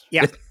this.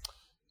 Yeah.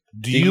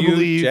 Do you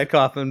believe Jed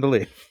Kaufman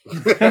believe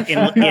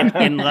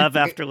in love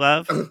after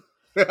love?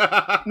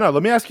 No,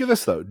 let me ask you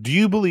this though. Do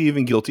you believe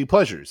in guilty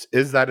pleasures?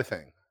 Is that a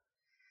thing?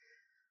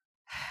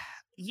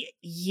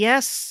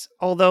 Yes,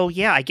 although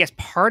I guess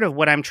part of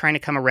what I'm trying to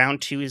come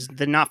around to is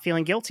the not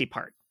feeling guilty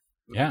part.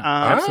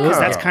 Yeah, because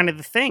that's kind of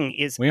the thing.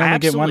 Is we only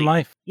get one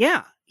life.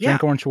 Yeah.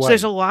 Drink orange So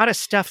there's a lot of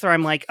stuff where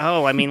I'm like,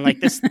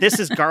 this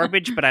is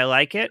garbage, but I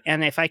like it.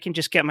 And if I can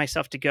just get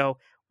myself to go,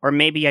 or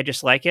maybe I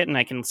just like it and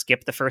I can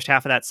skip the first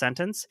half of that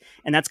sentence.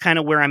 And that's kind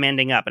of where I'm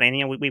ending up. And I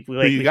know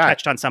we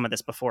touched on some of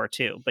this before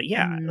too. But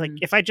like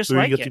if I just Who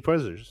like are your guilty it.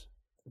 Pleasures?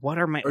 What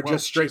are my... Or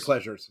just straight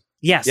pleasures?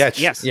 Yes,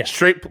 yes.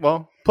 Straight,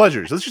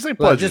 pleasures. Let's just say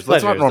pleasures.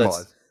 Let's not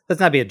normalize. Let's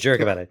not be a jerk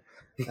about it.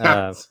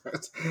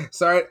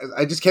 Sorry,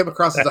 I just came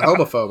across as a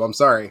homophobe. I'm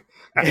sorry.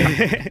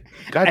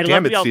 God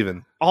damn it,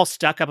 Steven. All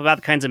stuck up about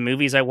the kinds of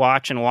movies I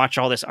watch and watch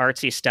all this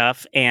artsy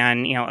stuff.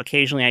 And,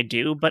 occasionally I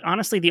do. But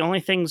honestly, the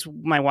only things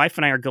my wife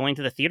and I are going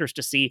to the theaters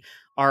to see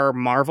are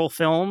Marvel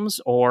films,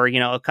 or,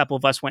 a couple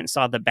of us went and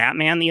saw The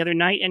Batman the other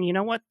night. And you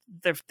know what?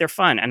 They're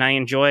fun. And I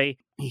enjoy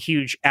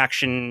huge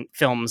action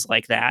films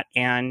like that.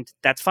 And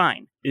that's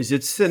fine. Is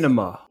it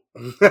cinema?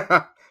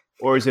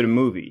 Or is it a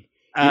movie?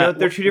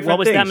 They're two different things. What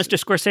was things. that, Mr.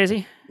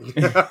 Scorsese?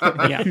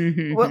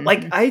 Yeah. Well,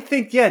 I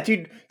think,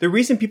 dude, the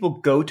reason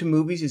people go to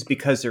movies is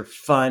because they're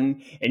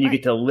fun and you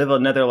get to live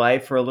another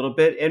life for a little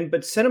bit.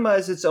 But cinema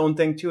is its own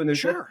thing too. And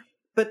there's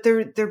but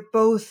they're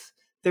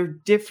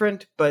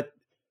different, but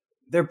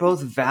they're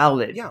both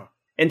valid. Yeah.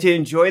 And to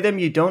enjoy them,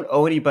 you don't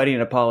owe anybody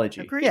an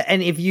apology. Agreed. Yeah,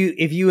 and if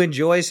you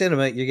enjoy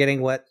cinema, you're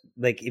getting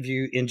if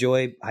you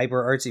enjoy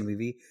hyper artsy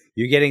movie,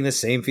 you're getting the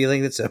same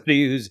feeling that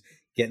somebody who's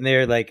getting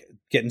there,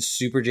 getting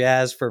super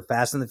jazzed for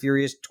Fast and the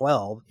Furious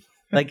 12.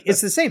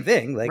 It's the same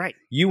thing.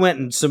 You went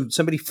and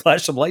somebody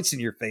flashed some lights in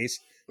your face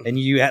and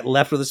you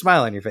left with a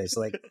smile on your face.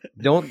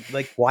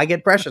 Why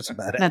get precious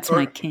about it? That's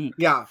my kink.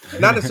 Yeah,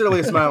 not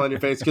necessarily a smile on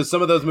your face, because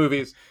some of those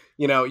movies,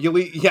 you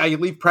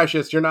leave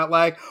precious. You're not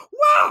like,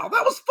 wow,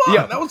 that was fun.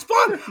 Yeah. That was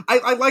fun.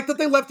 I like that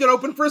they left it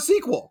open for a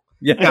sequel.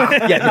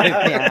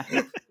 Yeah.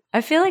 I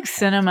feel like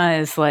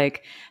cinema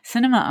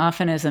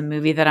often is a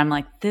movie that I'm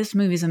like, this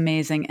movie's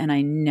amazing and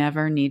I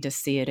never need to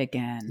see it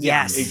again.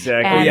 Yes.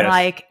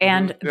 Exactly.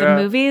 And the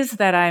movies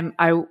that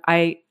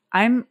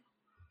I'm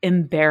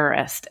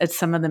embarrassed at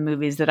some of the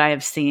movies that I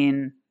have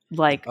seen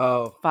 5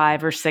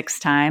 or 6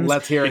 times.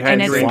 Let's hear it.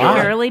 And it's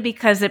purely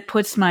because it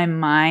puts my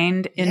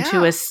mind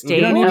into a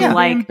state of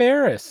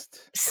embarrassed,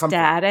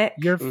 static.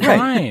 You're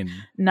fine.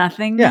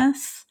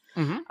 Nothingness.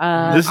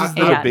 Mm-hmm. This is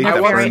the debate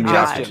that very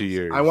lasted 2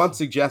 years. I want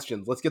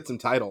suggestions. Let's get some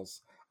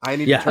titles. I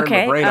need to turn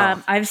my brain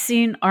off. I've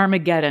seen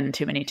Armageddon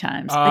too many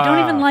times. I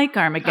don't even like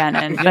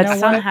Armageddon, but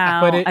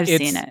somehow I've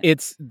seen it.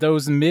 It's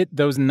those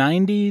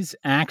 90s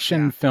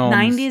action films.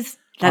 90s.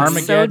 That's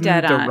Armageddon, so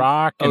dead on. The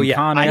Rock, and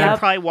Con Air. I could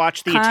probably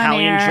watch The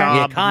Italian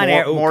Job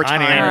more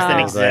times than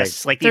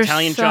exists. The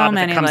Italian Job,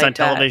 if it comes on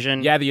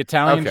television. Yeah, The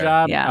Italian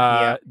Job.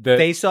 The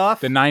Face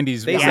Off. The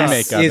 90s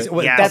remake of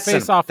it.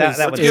 Face Off is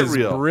a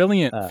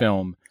brilliant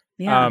film.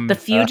 Yeah, The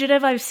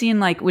Fugitive I've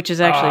seen which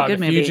is actually a good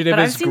movie. Fugitive but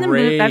I've is seen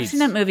great. I've seen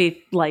that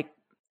movie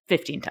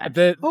 15 times.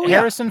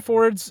 Harrison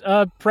Ford's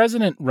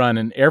president run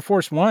in Air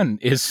Force One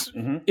is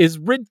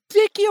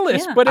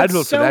ridiculous, but it's I'd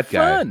vote so for that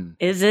fun.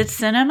 guy. Is it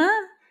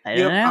cinema? I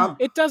don't know.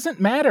 It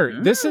doesn't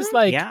matter. This is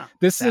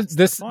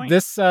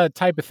this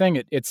type of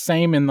thing. It's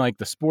same in the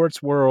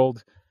sports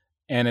world,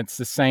 and it's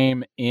the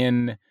same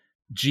in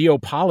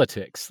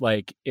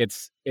geopolitics.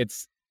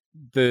 It's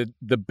the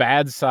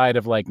bad side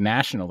of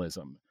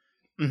nationalism.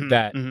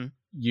 That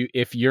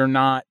if you're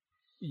not,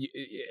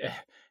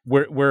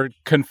 we're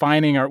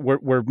confining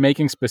we're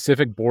making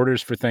specific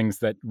borders for things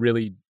that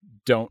really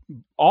don't.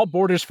 All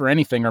borders for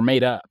anything are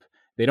made up.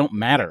 They don't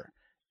matter,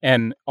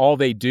 and all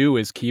they do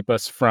is keep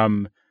us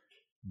from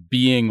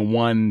being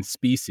one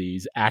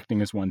species,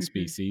 acting as one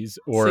species.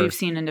 Or so you've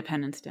seen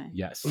Independence Day?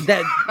 Yes.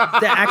 That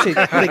actually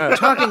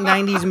talking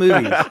 90s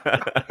movies.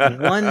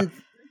 One.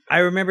 I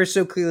remember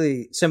so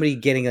clearly somebody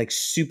getting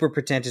super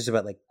pretentious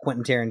about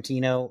Quentin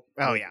Tarantino.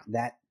 Oh yeah,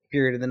 that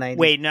period of the 90s.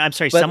 Wait, no, I'm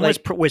sorry. Someone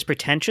was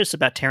pretentious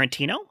about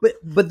Tarantino.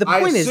 But the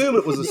point is, I assume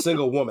it was a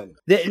single woman.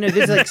 There's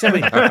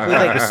somebody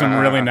with some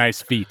really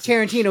nice feet.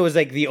 Tarantino was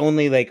the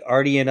only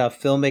arty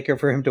enough filmmaker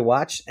for him to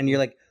watch, and you're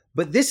like,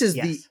 but this is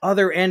the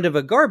other end of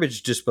a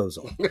garbage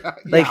disposal.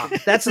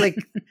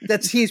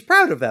 That's he's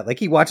proud of that.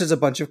 He watches a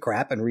bunch of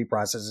crap and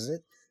reprocesses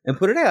it and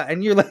put it out,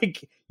 and you're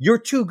like, you're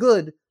too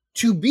good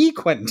to be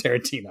Quentin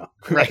Tarantino.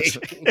 Right.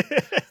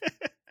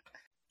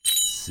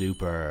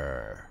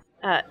 Super.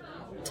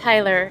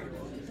 Tyler,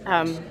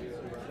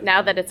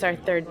 now that it's our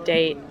third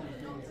date,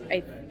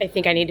 I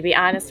think I need to be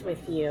honest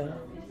with you.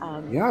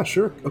 Yeah,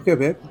 sure. Okay,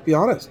 babe. Be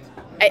honest.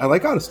 I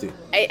like honesty.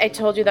 I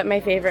told you that my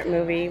favorite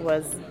movie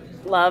was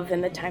Love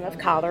in the Time of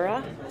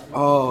Cholera.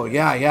 Oh,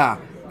 yeah.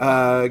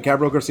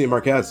 Gabriel Garcia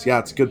Marquez. Yeah,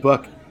 it's a good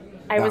book.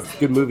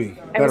 Good movie.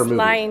 I was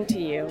lying to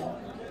you.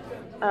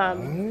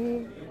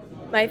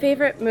 My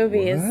favorite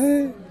movie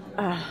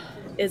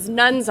is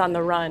Nuns on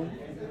the Run.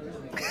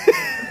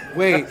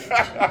 Wait,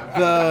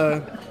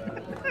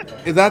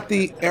 is that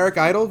the Eric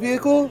Idle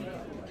vehicle?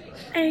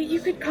 You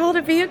could call it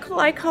a vehicle.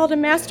 I called a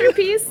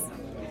masterpiece.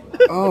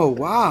 Oh,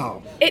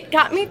 wow. It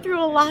got me through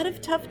a lot of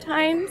tough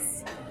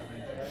times,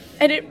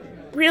 and it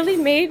really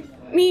made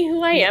me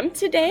who I am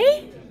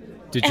today.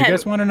 Did you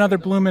guys want another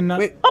Bloomin' Nut?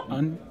 Wait.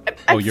 I'm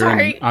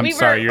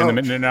sorry. You're in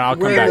the middle. No, I'll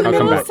come back. I'll come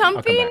come back.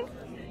 Something?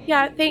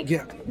 Yeah, thanks.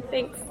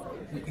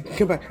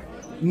 Come back.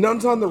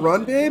 Nuns on the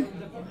Run, babe?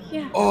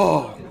 Yeah.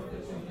 Oh,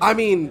 I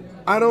mean,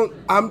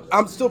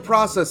 I'm still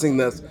processing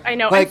this. I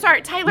know. I'm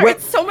sorry, Tyler.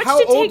 It's so much to take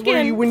in. How old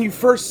were you when you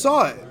first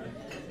saw it?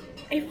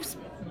 It was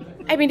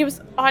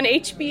on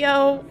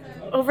HBO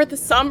over the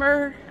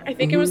summer. I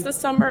think it was the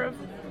summer of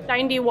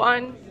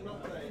 91,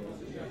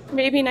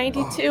 maybe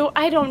 92.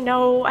 I don't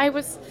know. I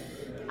was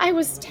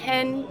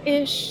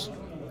 10-ish,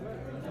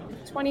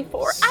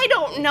 24. I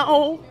don't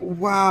know.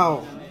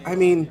 Wow. I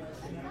mean,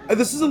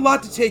 this is a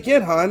lot to take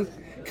in, hon.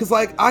 Because,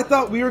 I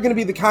thought we were going to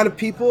be the kind of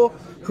people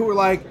who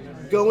were,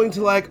 going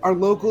to, our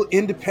local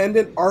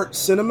independent art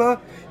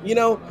cinema. You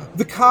know,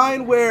 the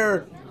kind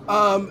where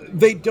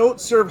they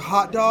don't serve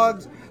hot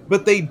dogs,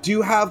 but they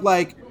do have,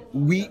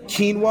 wheat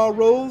quinoa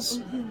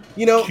rolls.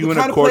 You know, Cue an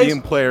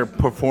accordion player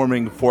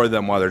performing for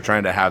them while they're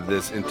trying to have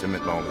this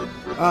intimate moment.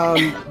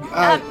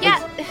 Yeah,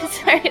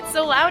 sorry, it's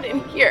so loud in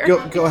here.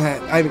 Go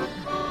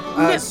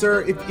ahead.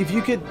 Sir, if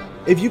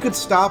you could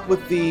stop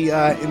with the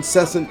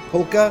incessant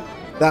polka,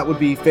 that would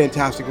be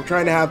fantastic. We're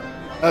trying to have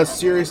a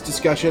serious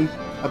discussion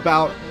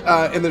about,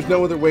 and there's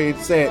no other way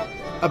to say it,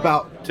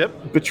 about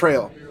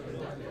betrayal.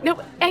 No,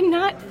 I'm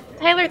not.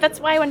 Tyler, that's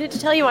why I wanted to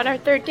tell you on our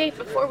third date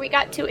before we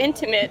got too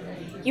intimate.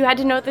 You had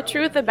to know the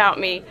truth about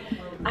me.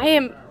 I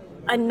am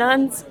a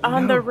Nuns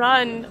on the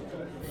Run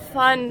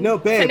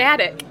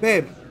fanatic.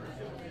 Babe,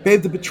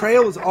 the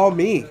betrayal is all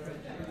me.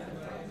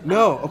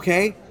 No,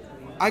 okay?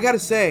 I gotta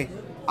say,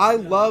 I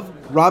love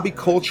Robbie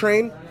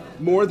Coltrane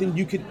more than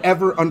you could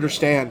ever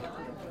understand.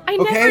 I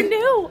never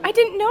knew. I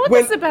didn't know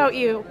this about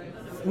you.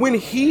 When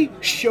he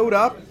showed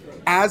up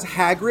as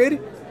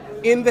Hagrid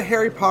in the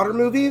Harry Potter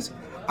movies,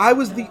 I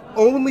was the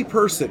only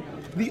person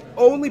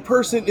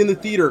in the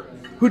theater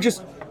who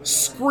just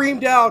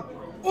screamed out,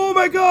 oh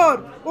my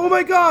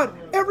God,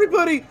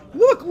 everybody,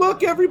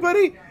 look,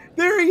 everybody,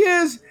 there he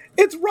is.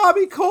 It's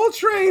Robbie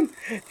Coltrane.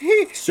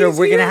 So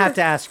we're going to have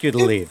to ask you to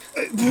leave.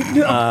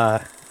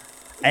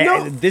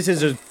 This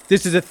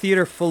is a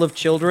theater full of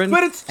children,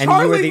 but it's and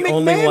Charlie you are the McManus.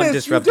 only one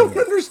disrupting You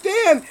don't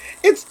understand.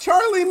 It's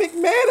Charlie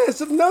McManus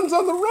of Nuns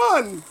on the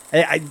Run.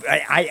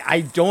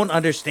 I don't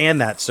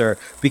understand that, sir,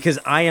 because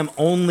I am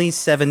only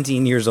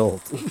 17 years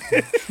old.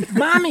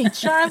 Mommy,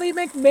 Charlie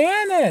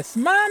McManus,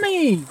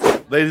 Mommy.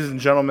 Ladies and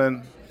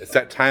gentlemen, it's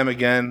that time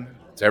again.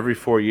 It's every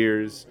 4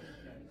 years.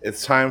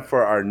 It's time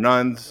for our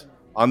Nuns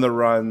on the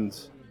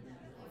Run's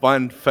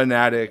fun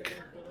fanatic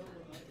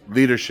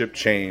leadership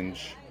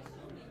change.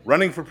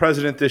 Running for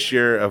president this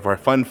year of our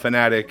fun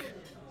fanatic,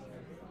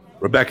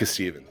 Rebecca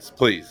Stevens,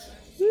 please.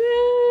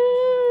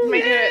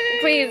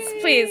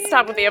 Please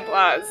stop with the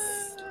applause.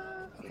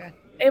 Okay.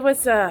 It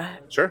was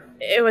Sure.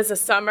 It was a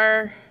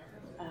summer,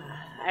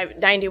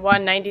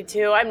 91,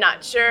 92. I'm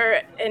not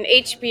sure. And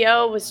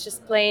HBO was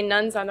just playing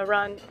Nuns on the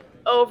Run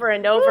over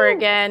and over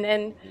again.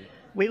 And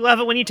we love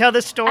it when you tell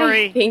this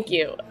story. Thank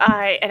you.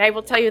 I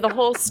will tell you the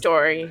whole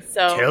story.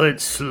 So tell it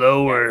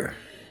slower.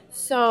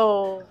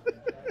 So,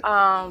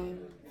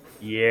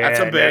 yeah, that's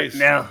a bass.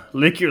 Now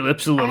lick your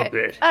lips a little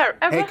bit.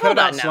 Hey, cut it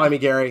out, Slimy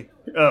Gary.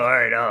 Oh, all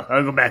right.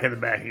 I'll go back in the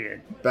back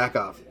again. Back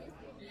off.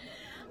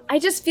 I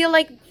just feel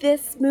like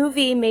this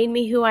movie made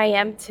me who I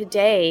am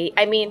today.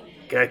 I mean,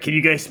 can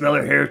you guys smell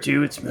her hair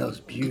too? It smells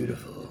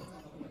beautiful.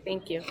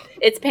 Thank you.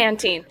 It's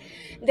Pantene.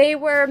 They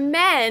were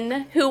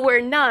men who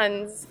were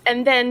nuns,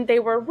 and then they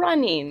were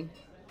running.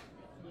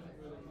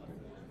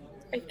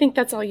 I think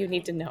that's all you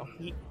need to know.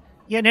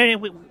 Yeah, no,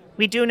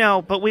 we do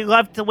know, but we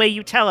love the way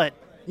you tell it.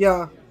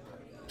 Yeah.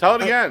 Tell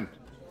it again.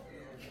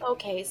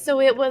 Okay,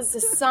 so it was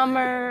the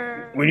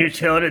summer. When you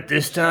tell it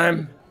this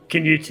time,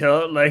 can you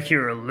tell it like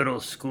you're a little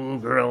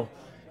schoolgirl?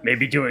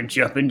 Maybe doing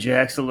jumping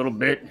jacks a little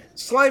bit?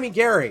 Slimy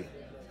Gary,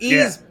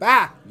 ease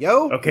back,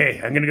 yo. Okay,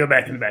 I'm gonna go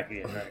back in the back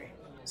again. All right.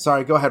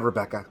 Sorry, go ahead,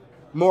 Rebecca.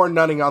 More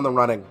nunning on the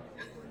running.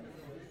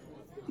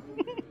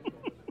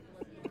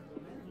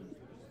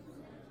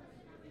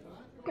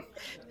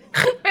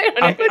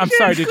 I'm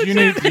sorry. Do you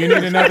need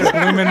another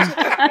bloomin'?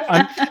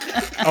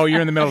 Oh,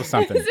 you're in the middle of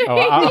something. Oh,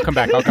 I'll come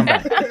back.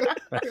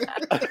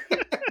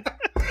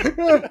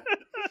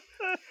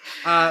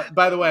 By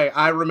by the way,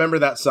 I remember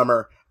that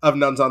summer of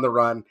Nuns on the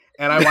Run,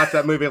 and I watched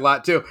that movie a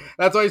lot too.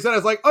 That's why he said, I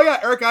was like, oh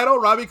yeah, Eric Idle,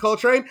 Robbie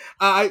Coltrane.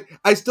 I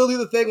still do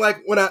the thing like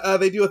when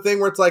they do a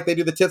thing where it's like they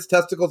do the tits,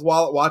 testicles,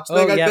 wallet, watch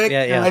thing. I think.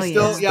 Yeah.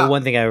 The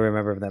one thing I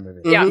remember of that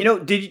movie. Yeah. You know,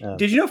 did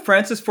you know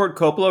Francis Ford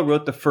Coppola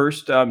wrote the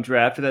first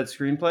draft of that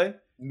screenplay?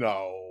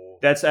 No.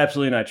 That's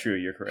absolutely not true.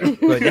 You're correct.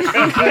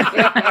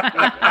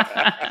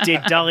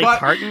 Did Dolly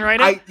Parton write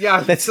it?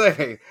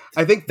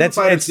 I think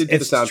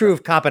it's true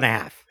of Cop and a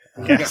Half.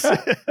 Yes.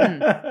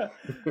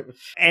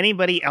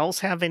 Anybody else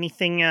have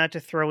anything to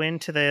throw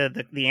into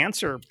the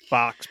answer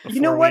box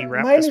before we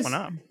wrap this one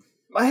up?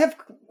 I have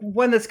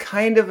one that's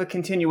kind of a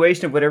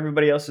continuation of what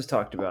everybody else has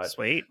talked about.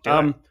 Sweet.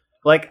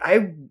 Like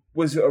I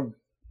was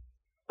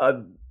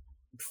a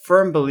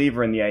firm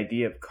believer in the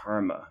idea of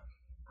karma.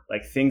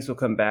 Like things will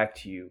come back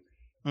to you.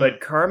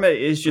 But karma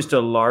is just a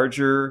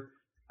larger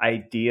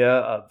idea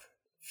of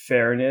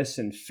fairness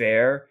and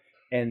fair.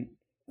 And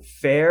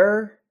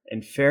fair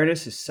and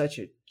fairness is such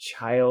a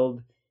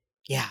childish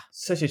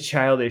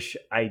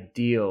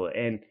ideal.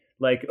 And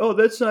like, oh,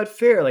 that's not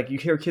fair. Like you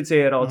hear kids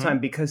say it all the time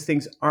because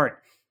things aren't.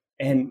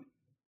 And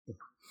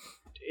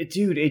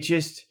it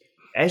just,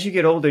 as you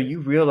get older, you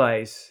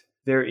realize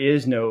there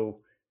is no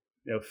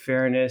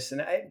fairness.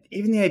 And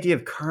even the idea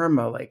of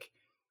karma, like,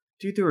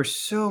 dude, there were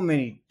so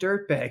many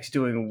dirtbags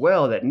doing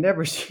well that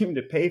never seemed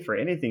to pay for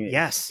anything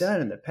they've done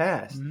in the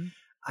past.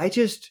 I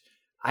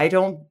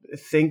don't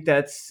think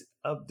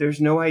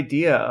there's no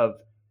idea of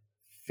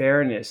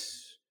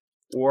fairness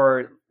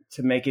or,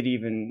 to make it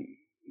even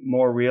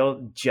more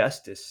real,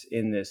 justice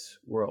in this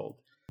world.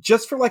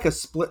 Just for like a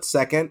split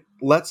second,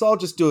 let's all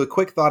just do a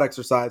quick thought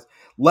exercise.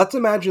 Let's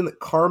imagine that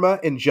karma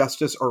and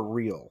justice are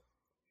real.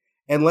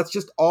 And let's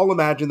just all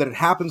imagine that it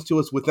happens to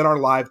us within our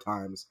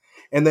lifetimes.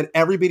 And then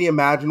everybody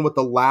imagine what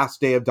the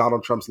last day of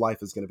Donald Trump's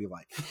life is going to be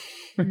like.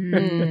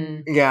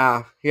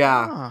 Yeah.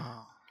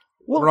 Oh.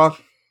 Well,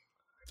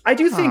 I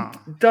do think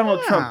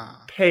Donald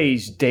Trump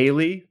pays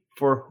daily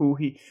for who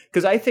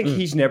because I think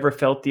he's never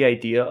felt the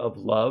idea of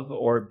love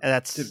or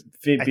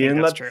being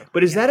loved. True.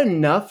 But is that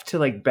enough to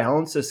like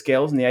balance the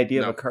scales and the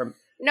idea of a karma?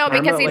 No,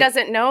 because he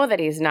doesn't know that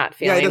he's not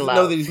feeling he doesn't love.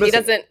 know that he's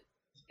missing.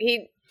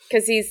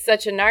 Because he's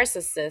such a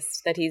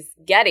narcissist that he's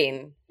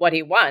getting what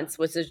he wants,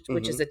 which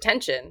is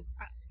attention.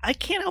 I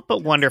can't help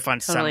but wonder if on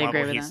Totally some agree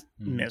level with he's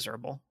that.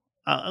 miserable.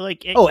 I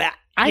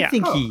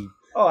think he.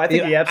 Oh, I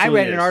think he absolutely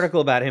I read an is.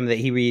 article about him that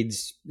he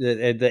reads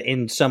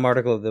in some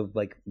article.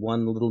 The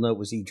one little note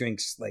was he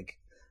drinks like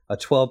a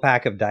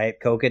 12-pack of Diet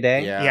Coke a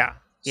day. Yeah.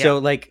 So,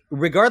 like,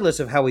 regardless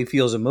of how he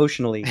feels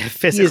emotionally,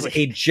 Physically.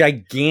 he is a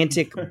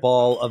gigantic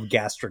ball of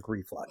gastric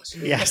reflux.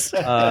 Yes.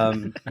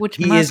 Which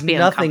he must is be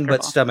nothing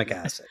but uncomfortable. stomach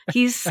acid.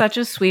 He's such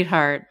a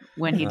sweetheart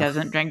when he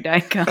doesn't drink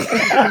Diet Coke.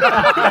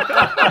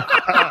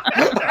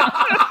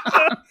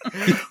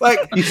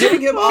 Like,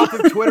 getting him off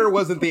of Twitter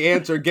wasn't the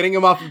answer. Getting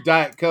him off of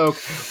Diet Coke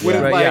would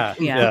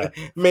have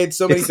made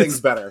so many things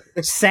better.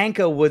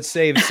 Sanka would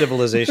save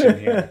civilization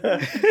here.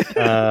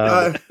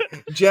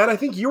 Jen, I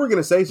think you were going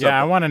to say something. Yeah,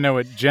 I want to know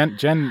what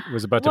Jen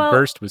was about to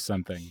burst with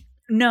something.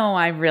 No,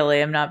 I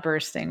really am not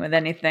bursting with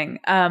anything.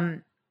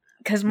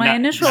 Because my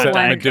initial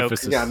one,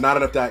 yeah, not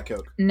enough Diet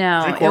Coke.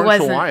 No, Drink it orange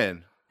wasn't.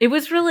 Hawaiian. It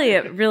was really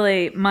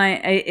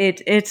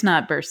it's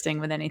not bursting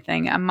with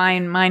anything.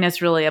 Mine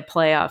is really a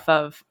play off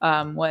of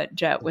what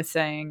Jet was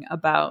saying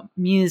about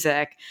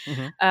music,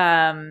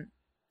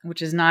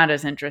 which is not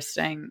as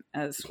interesting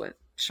as what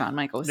Sean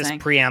Michael was saying.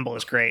 This preamble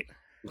is great.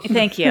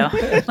 Thank you.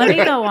 Let me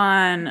go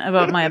on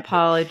about my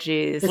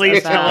apologies.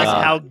 Please tell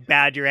us how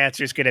bad your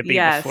answer is going to be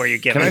before you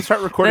give it. Can I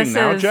start recording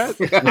now, Jet?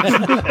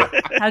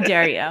 How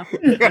dare you?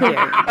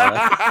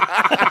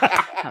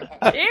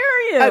 How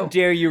dare you? How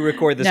dare you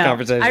record this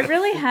conversation? I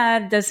really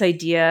had this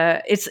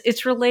idea.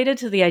 It's related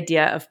to the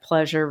idea of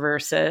pleasure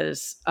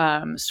versus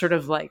sort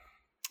of like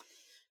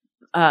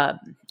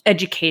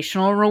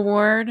educational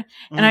reward.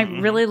 And I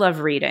really love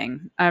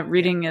reading.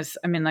 Reading is,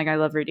 I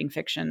love reading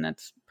fiction.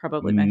 That's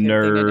probably my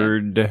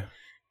favorite thing to do.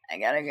 I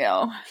gotta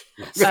go.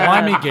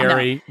 Slimy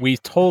Gary, we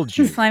told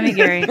you. Slimy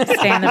Gary,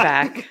 stay in the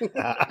back.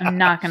 I'm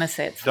not going to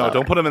say it slower. No,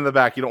 don't put him in the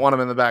back. You don't want him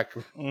in the back.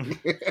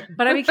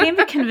 But I became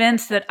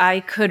convinced that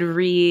I could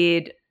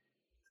read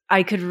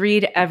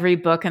every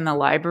book in the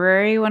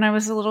library when I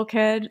was a little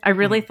kid. I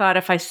really thought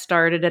if I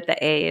started at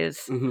the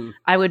A's,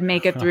 I would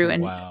make it through.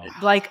 And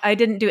I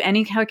didn't do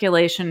any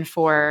calculation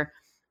for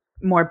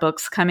more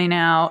books coming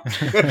out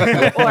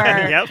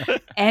or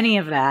any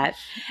of that.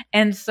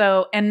 And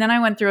then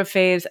I went through a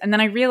phase, and then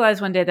I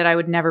realized one day that I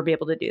would never be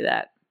able to do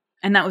that.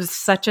 And that was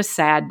such a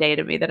sad day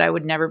to me, that I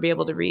would never be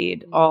able to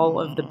read all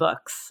of the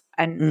books.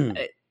 And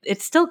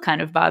it still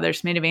kind of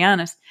bothers me, to be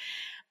honest.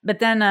 But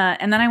then,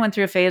 and then I went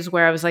through a phase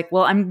where I was like,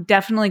 well, I'm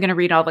definitely going to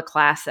read all the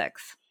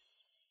classics.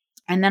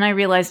 And then I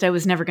realized I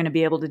was never going to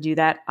be able to do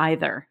that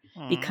either,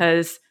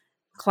 because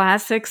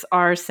classics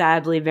are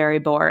sadly very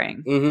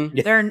boring. Mm-hmm.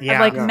 They're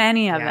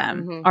many of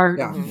them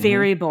are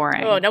very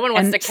boring. Oh, no one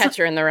wants to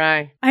Catcher in the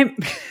Rye.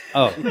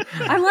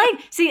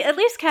 See, at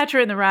least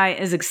Catcher in the Rye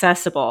is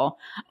accessible.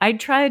 I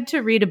tried to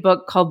read a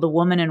book called The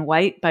Woman in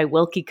White by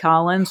Wilkie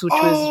Collins, which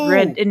was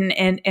read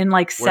in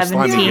like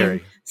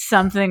 17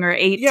 something or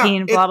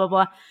 18, blah, blah,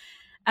 blah.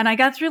 And I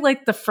got through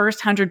like the first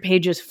 100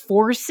 pages,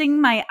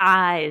 forcing my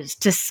eyes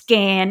to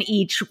scan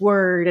each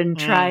word and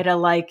try to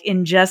like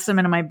ingest them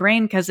into my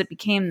brain, because it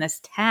became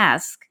this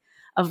task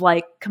of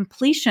like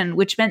completion,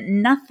 which meant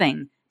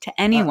nothing to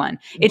anyone.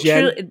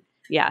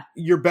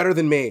 You're better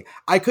than me.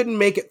 I couldn't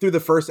make it through the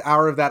first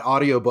hour of that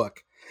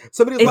audiobook.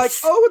 Somebody's like,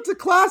 "Oh, it's a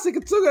classic.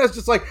 It's so good." It's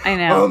just like, I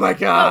know. Oh my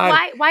god.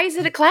 Well, why is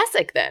it a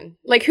classic then?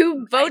 Like,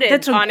 who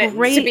voted on it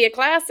to be a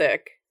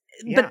classic?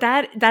 But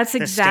that's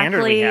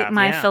exactly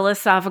my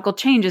philosophical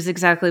change, is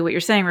exactly what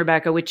you're saying,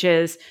 Rebecca, which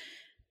is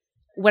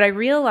what I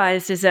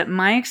realized is that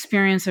my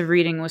experience of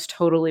reading was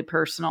totally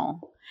personal,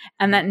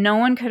 and that no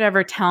one could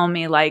ever tell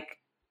me like,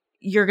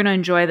 you're going to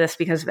enjoy this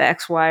because of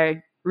X,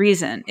 Y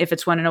reason. If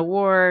it's won an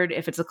award,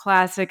 if it's a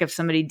classic, if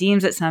somebody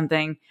deems it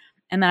something,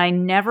 and that I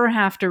never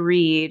have to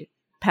read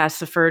past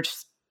the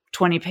first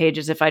 20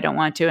 pages if I don't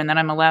want to. And then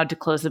I'm allowed to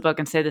close the book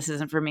and say, this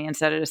isn't for me, and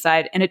set it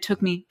aside. And it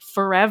took me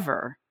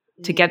forever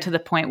to get to the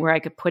point where I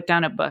could put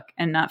down a book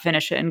and not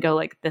finish it and go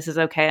like, this is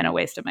okay, and a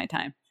waste of my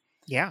time.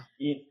 Yeah.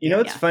 You know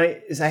what's funny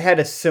is I had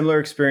a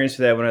similar experience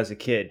to that when I was a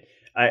kid.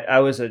 I'm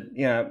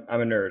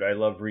a nerd. I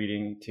love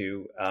reading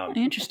too.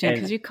 Interesting,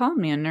 because you called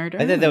me a nerd.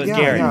 I thought that was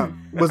Gary. Yeah.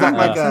 Was that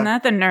like isn't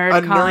that the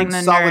nerd calling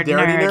the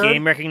solidarity nerd?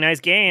 Game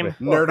recognized game.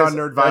 Nerd on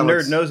nerd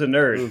violence. A nerd knows a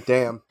nerd.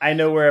 Damn. I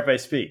know wherever I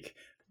speak.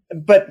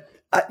 But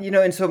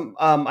and so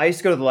I used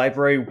to go to the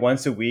library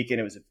once a week, and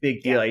it was a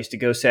big deal. I used to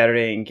go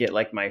Saturday and get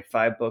like my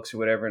 5 books or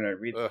whatever, and I'd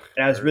read.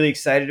 And I was really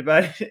excited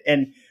about it.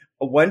 And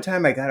one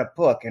time I got a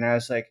book, and I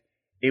was like,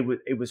 it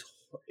was,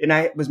 and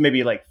I was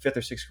maybe like 5th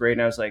or 6th grade,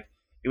 and I was like,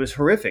 it was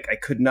horrific. I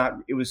could not.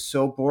 It was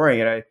so boring,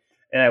 and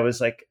I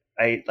was like,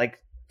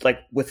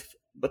 with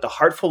a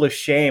heart full of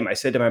shame, I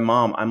said to my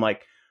mom, I'm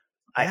like,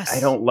 I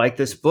don't like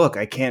this book.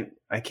 I can't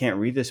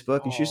read this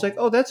book. And she's like,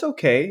 oh, that's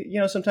okay.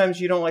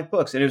 Sometimes you don't like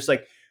books. And it was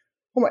like,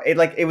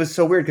 it was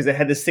so weird because it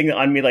had this thing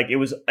on me, like it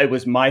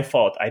was my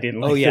fault. I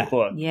didn't like the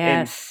book.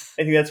 Yes,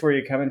 and I think that's where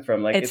you're coming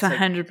from. Like it's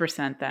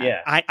 100% that.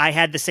 Yeah, I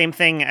had the same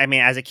thing. I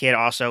mean, as a kid,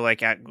 also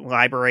like at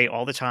library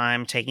all the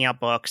time, taking out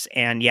books,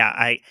 and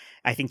I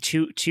think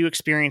two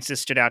experiences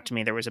stood out to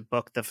me. There was a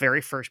book, the very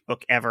first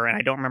book ever, and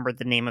I don't remember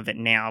the name of it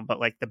now, but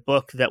like the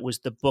book that was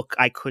the book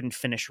I couldn't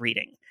finish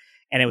reading.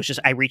 And it was just,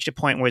 I reached a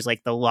point where it's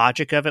like the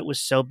logic of it was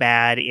so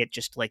bad. It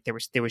just like, there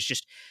was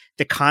just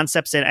the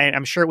concepts. And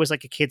I'm sure it was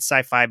like a kid's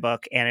sci-fi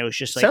book. And it was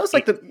just like, sounds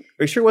like are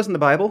you sure it wasn't the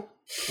Bible?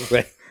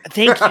 Right.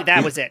 Thank you.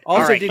 That was it.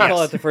 Also, did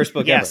call it the first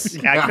book ever. Yes.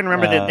 I couldn't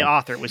remember the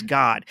author. It was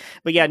God.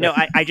 But yeah, no,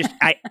 I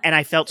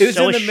felt it was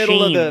so in the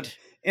ashamed.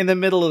 In the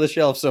middle of the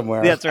shelf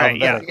somewhere. That's right.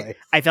 Yeah.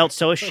 I felt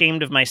so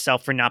ashamed of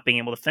myself for not being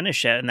able to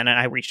finish it. And then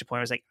I reached a point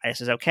where I was like,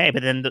 this is okay.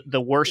 But then the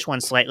worst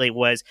one slightly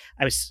was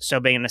I was so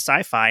big into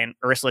sci-fi, and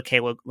Ursula K.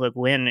 Le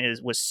Guin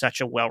was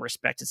such a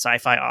well-respected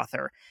sci-fi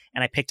author.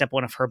 And I picked up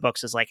one of her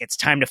books as like, it's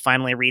time to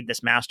finally read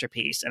this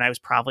masterpiece. And I was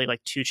probably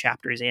like 2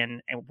 chapters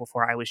in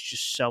before I was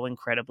just so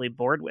incredibly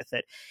bored with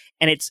it.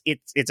 And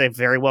it's a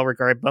very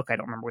well-regarded book. I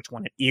don't remember which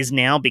one it is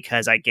now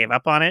because I gave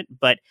up on it.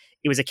 But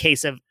it was a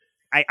case of,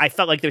 I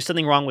felt like there's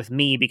something wrong with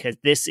me because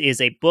this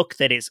is a book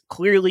that is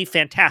clearly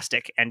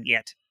fantastic, and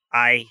yet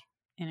I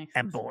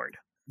am bored.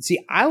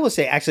 See, I will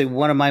say actually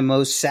one of my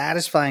most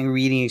satisfying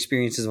reading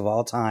experiences of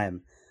all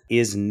time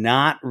is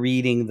not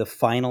reading the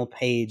final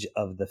page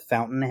of The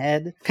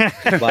Fountainhead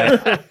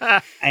by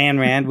Ayn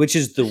Rand, which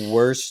is the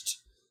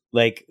worst.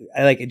 Like,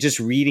 I like just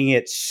reading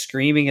it,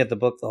 screaming at the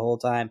book the whole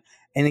time,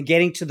 and then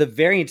getting to the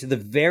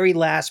very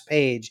last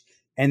page,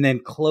 and then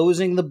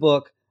closing the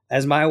book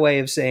as my way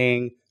of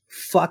saying,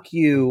 fuck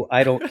you,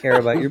 I don't care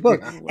about your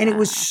book. Wow. And it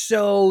was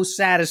so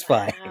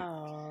satisfying.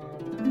 Wow.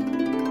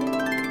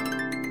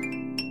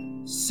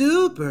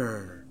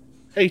 Super.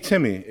 Hey,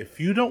 Timmy, if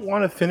you don't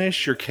want to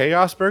finish your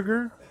Chaos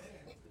Burger,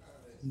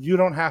 you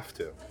don't have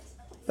to.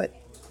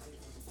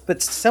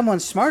 But someone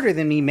smarter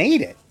than me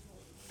made it.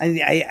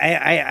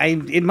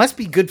 It must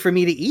be good for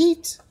me to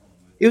eat.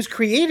 It was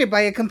created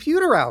by a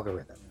computer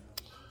algorithm.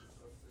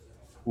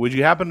 Would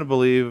you happen to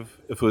believe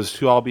if it was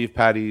 2 all-beef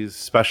patties,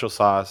 special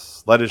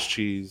sauce, lettuce,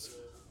 cheese,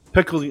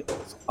 pickled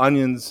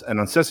onions, and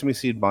a sesame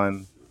seed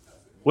bun,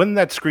 wouldn't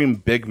that scream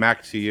Big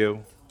Mac to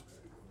you?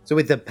 So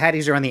wait, the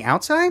patties are on the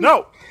outside?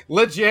 No!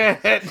 Legit!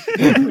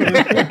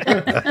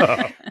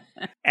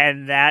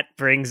 And that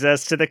brings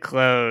us to the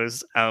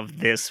close of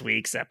this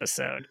week's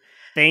episode.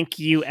 Thank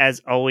you,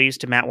 as always,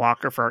 to Matt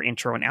Walker for our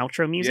intro and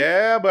outro music.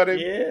 Yeah, buddy.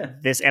 Yeah.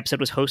 This episode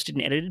was hosted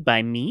and edited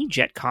by me,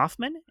 Jet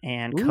Kaufman,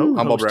 and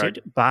co-hosted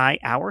by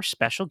our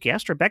special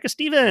guest, Rebecca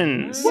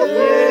Stevens.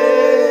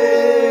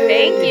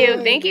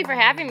 Thank you for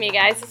having me,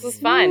 guys. This was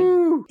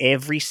fun.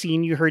 Every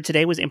scene you heard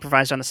today was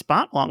improvised on the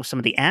spot, along with some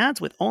of the ads,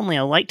 with only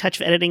a light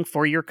touch of editing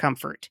for your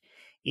comfort.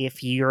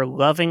 If you're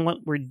loving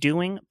what we're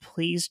doing,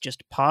 please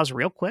just pause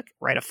real quick,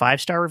 write a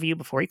 5-star review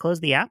before you close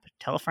the app,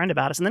 tell a friend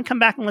about us, and then come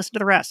back and listen to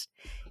the rest.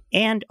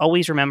 And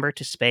always remember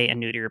to spay and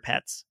neuter your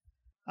pets.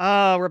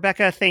 Oh,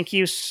 Rebecca, thank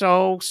you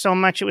so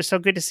much. It was so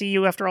good to see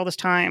you after all this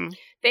time.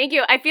 Thank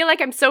you. I feel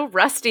like I'm so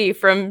rusty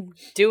from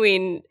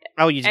doing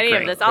any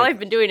of this. All I've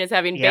been doing is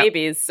having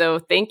babies, so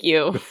thank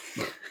you.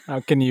 How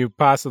can you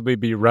possibly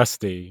be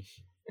rusty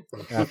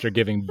after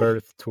giving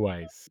birth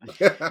twice?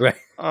 Right.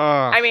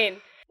 I mean,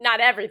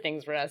 not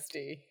everything's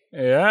rusty.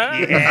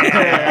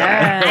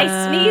 Yeah.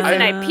 I sneeze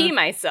and I pee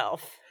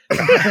myself.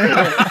 There's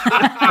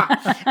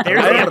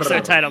the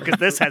episode title, because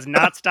this has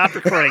not stopped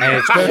recording. And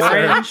it's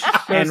orange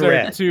and Those are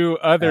red. 2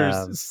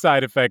 other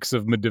side effects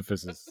of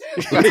Modificus.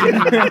 It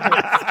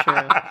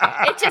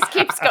just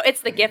keeps going.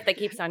 It's the gift that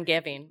keeps on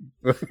giving.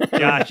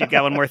 Josh, you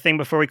got one more thing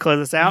before we close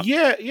this out?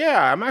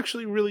 Yeah. I'm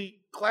actually really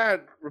glad,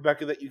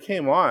 Rebecca, that you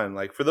came on.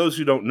 Like, for those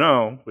who don't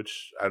know,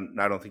 which I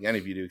don't think any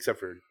of you do except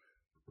for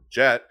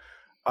Jet,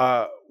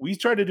 we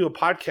tried to do a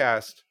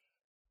podcast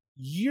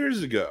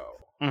years ago.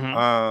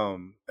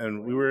 Mm-hmm.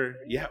 And we were,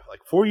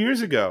 like 4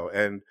 years ago,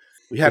 and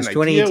we had It was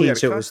an idea. 2018,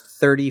 so it was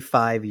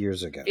 35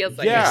 years ago. Feels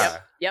like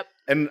Yep.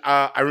 And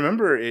I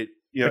remember it,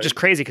 which is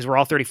crazy because we're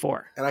all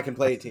 34. And I can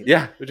play 18.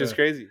 Yeah, which is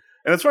crazy.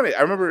 And it's funny.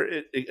 I remember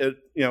it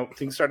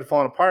things started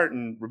falling apart,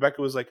 and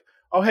Rebecca was like,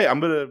 "Oh, hey, I'm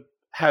gonna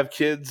have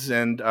kids,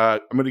 and I'm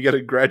gonna get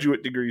a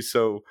graduate degree,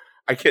 so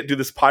I can't do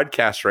this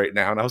podcast right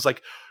now." And I was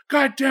like,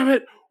 "God damn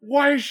it!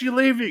 Why is she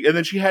leaving?" And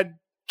then she had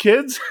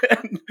kids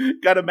and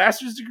got a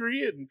master's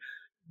degree and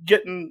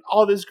getting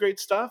all this great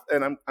stuff.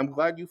 And I'm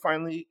glad you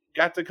finally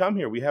got to come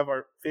here. We have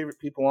our favorite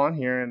people on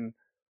here, and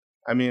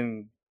I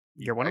mean,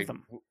 you're one of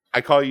them. I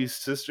call you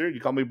sister.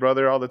 You call me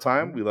brother all the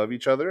time. We love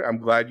each other. I'm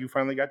glad you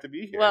finally got to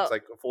be here. Well, it's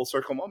like a full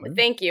circle moment.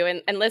 Thank you.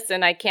 And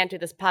listen, I can't do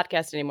this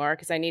podcast anymore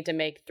because I need to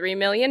make $3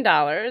 million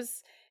and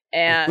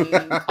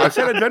I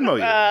said I'd Venmo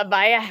you.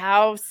 buy a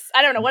house.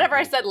 I don't know. Whatever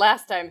I said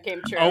last time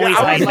came true. Always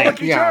I was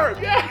like,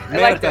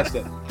 Manifest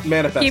it.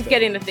 Manifest keep it.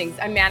 getting the things.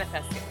 I'm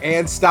manifesting.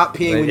 And stop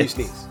peeing when you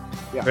sneeze.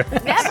 Yeah.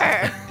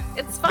 Never.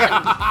 It's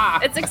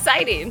fun. It's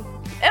exciting.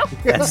 Oh.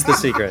 That's the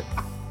secret.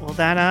 Well,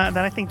 that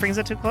I think brings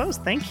it to a close.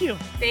 Thank you.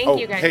 Thank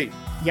you, guys. Hey.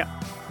 Yeah,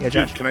 Dude,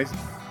 Josh. can I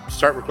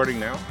start recording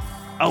now?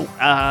 Oh,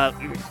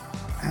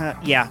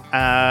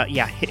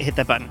 hit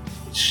that button.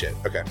 Shit.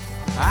 Okay.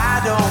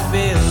 I don't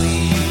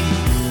believe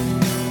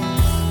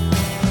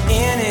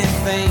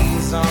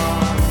anything's on.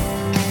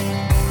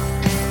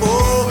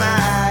 Oh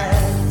my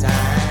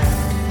time.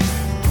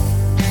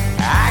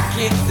 I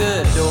kicked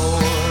the door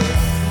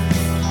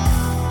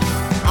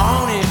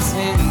on its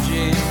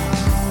hinges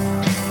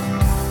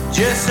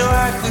just so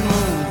I could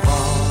move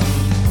on.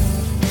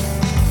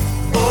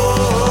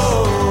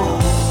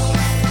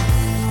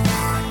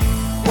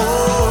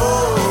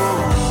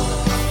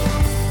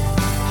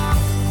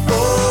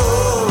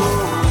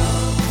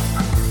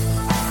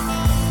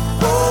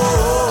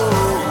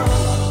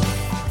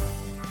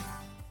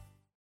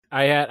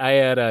 I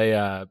had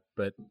a,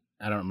 but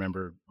I don't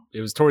remember.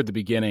 It was toward the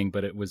beginning,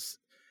 but it was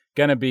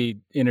gonna be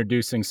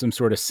introducing some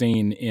sort of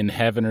scene in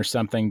heaven or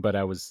something. But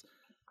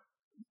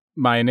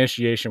my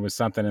initiation was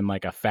something in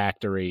like a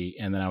factory,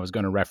 and then I was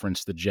going to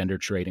reference the gender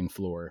trading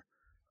floor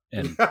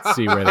and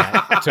see where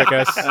that took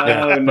us.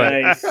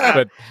 Nice.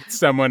 But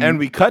someone, And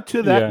we cut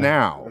to that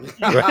now.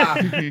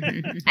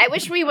 I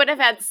wish we would have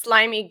had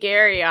Slimy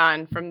Gary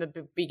on from the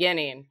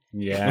beginning.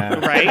 Yeah.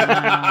 Right? Oh,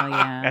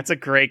 yeah. That's a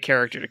great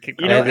character to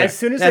kick You know, off. as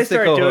soon as I That's the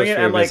started doing co-host it,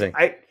 we I'm were like, missing.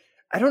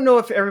 I don't know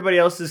if everybody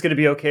else is going to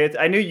be okay.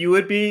 I knew you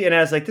would be, and I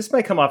was like, this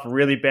might come off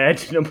really bad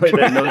to nobody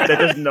that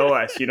doesn't know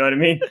us. You know what I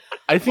mean?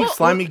 I think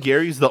Slimy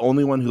Gary's the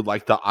only one who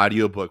liked the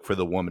audiobook for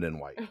The Woman in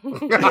White.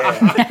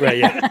 Right,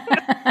 yeah.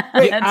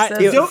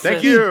 That's so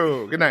Thank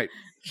you. Good night.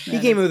 He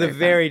came with a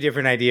very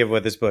different idea of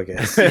what this book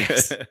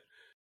is.